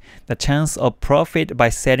range, the chance of profit by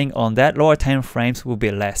selling on that lower time frames will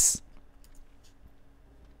be less?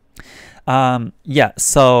 Yeah,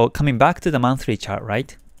 so coming back to the monthly chart,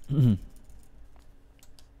 right?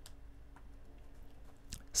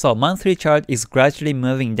 So monthly chart is gradually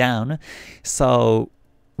moving down. So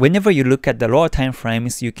whenever you look at the lower time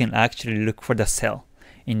frames, you can actually look for the sell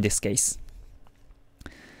in this case.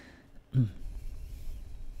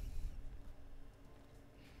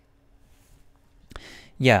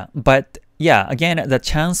 Yeah, but yeah, again, the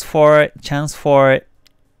chance for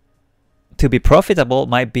to be profitable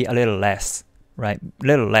might be a little less, right?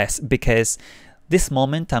 Little less, because this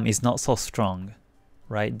momentum is not so strong,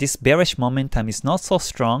 right? This bearish momentum is not so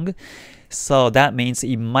strong, so that means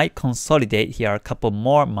it might consolidate here a couple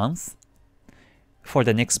more months for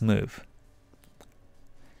the next move.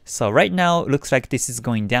 So right now, looks like this is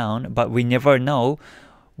going down, but we never know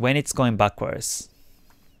when it's going backwards,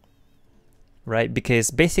 right? Because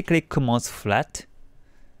basically Kumo's flat,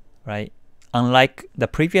 right? Unlike the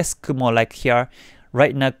previous Kumo, like here,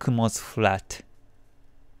 right now Kumo's flat.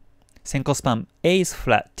 Senko span A is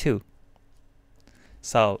flat too.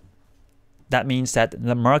 So that means that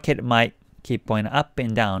the market might keep going up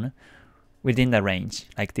and down within the range,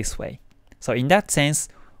 like this way. So in that sense,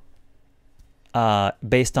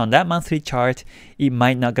 based on that monthly chart, it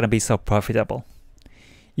might not gonna be so profitable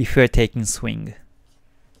if you're taking swing.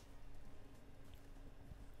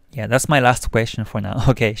 Yeah, that's my last question for now.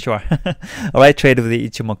 Okay, sure. Alright, trade with the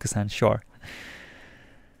Ichimoku-san, sure.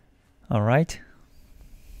 Alright.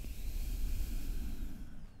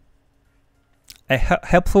 A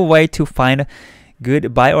helpful way to find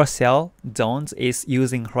good buy or sell zones is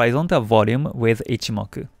using horizontal volume with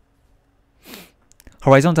Ichimoku.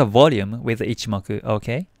 Horizontal volume with Ichimoku,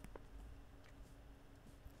 okay.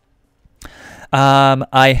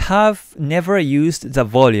 I have never used the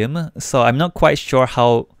volume, so I'm not quite sure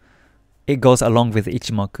how it goes along with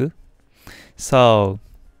Ichimoku. So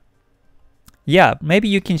yeah, maybe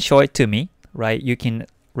you can show it to me, right? You can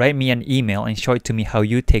write me an email and show it to me how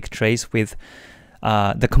you take trades with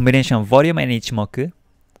the combination of volume and Ichimoku.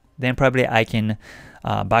 Then probably I can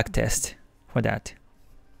backtest for that.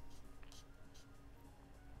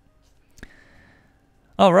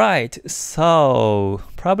 Alright, so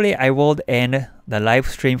probably I will end the live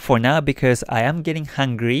stream for now because I am getting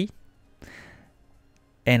hungry.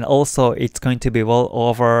 And also it's going to be well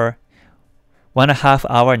over 1.5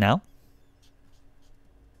 hours now.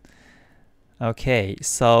 Okay,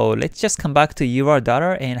 so let's just come back to euro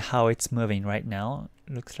dollar and how it's moving right now.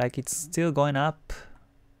 Looks like it's still going up.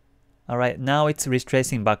 Alright, now it's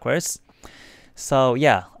retracing backwards. So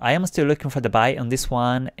yeah, I am still looking for the buy on this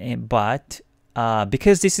one, but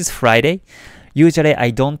because this is Friday, usually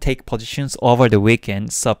I don't take positions over the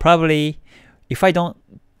weekend. So probably if I don't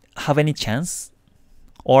have any chance,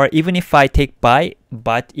 or even if I take buy,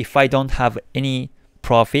 but if I don't have any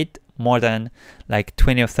profit more than like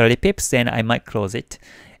 20 or 30 pips, then I might close it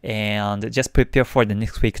and just prepare for the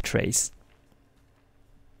next week trades.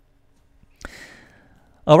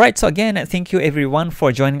 Alright, so again, thank you everyone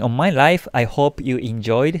for joining on my live. I hope you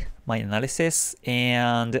enjoyed my analysis,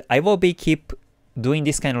 and I will be keep doing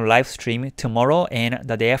this kind of live stream tomorrow and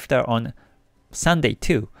the day after on Sunday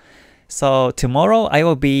too. So tomorrow I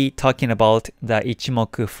will be talking about the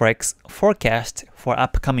Ichimoku Forex forecast for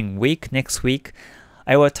upcoming week. Next week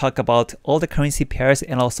I will talk about all the currency pairs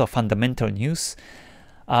and also fundamental news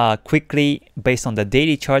quickly based on the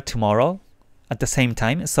daily chart tomorrow at the same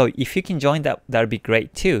time. So if you can join that would be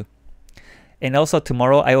great too. And also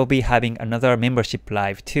tomorrow I will be having another membership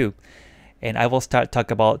live too. And I will start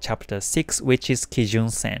talk about chapter 6, which is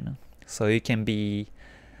Kijun Sen. So you can be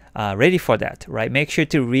ready for that, right? Make sure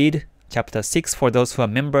to read chapter 6 for those who are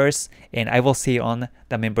members, and I will see you on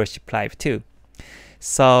the membership live too.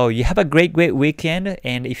 So you have a great weekend,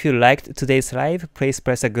 and if you liked today's live, please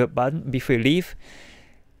press a good button before you leave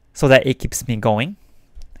so that it keeps me going.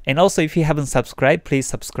 And also if you haven't subscribed, please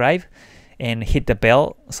subscribe and hit the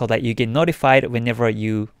bell so that you get notified whenever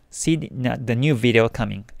you see the new video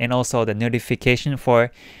coming, and also the notification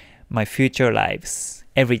for my future lives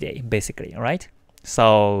every day basically. All right,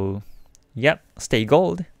 so yep, stay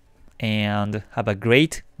gold and have a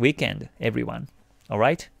great weekend everyone. All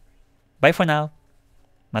right, bye for now.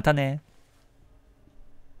 またね。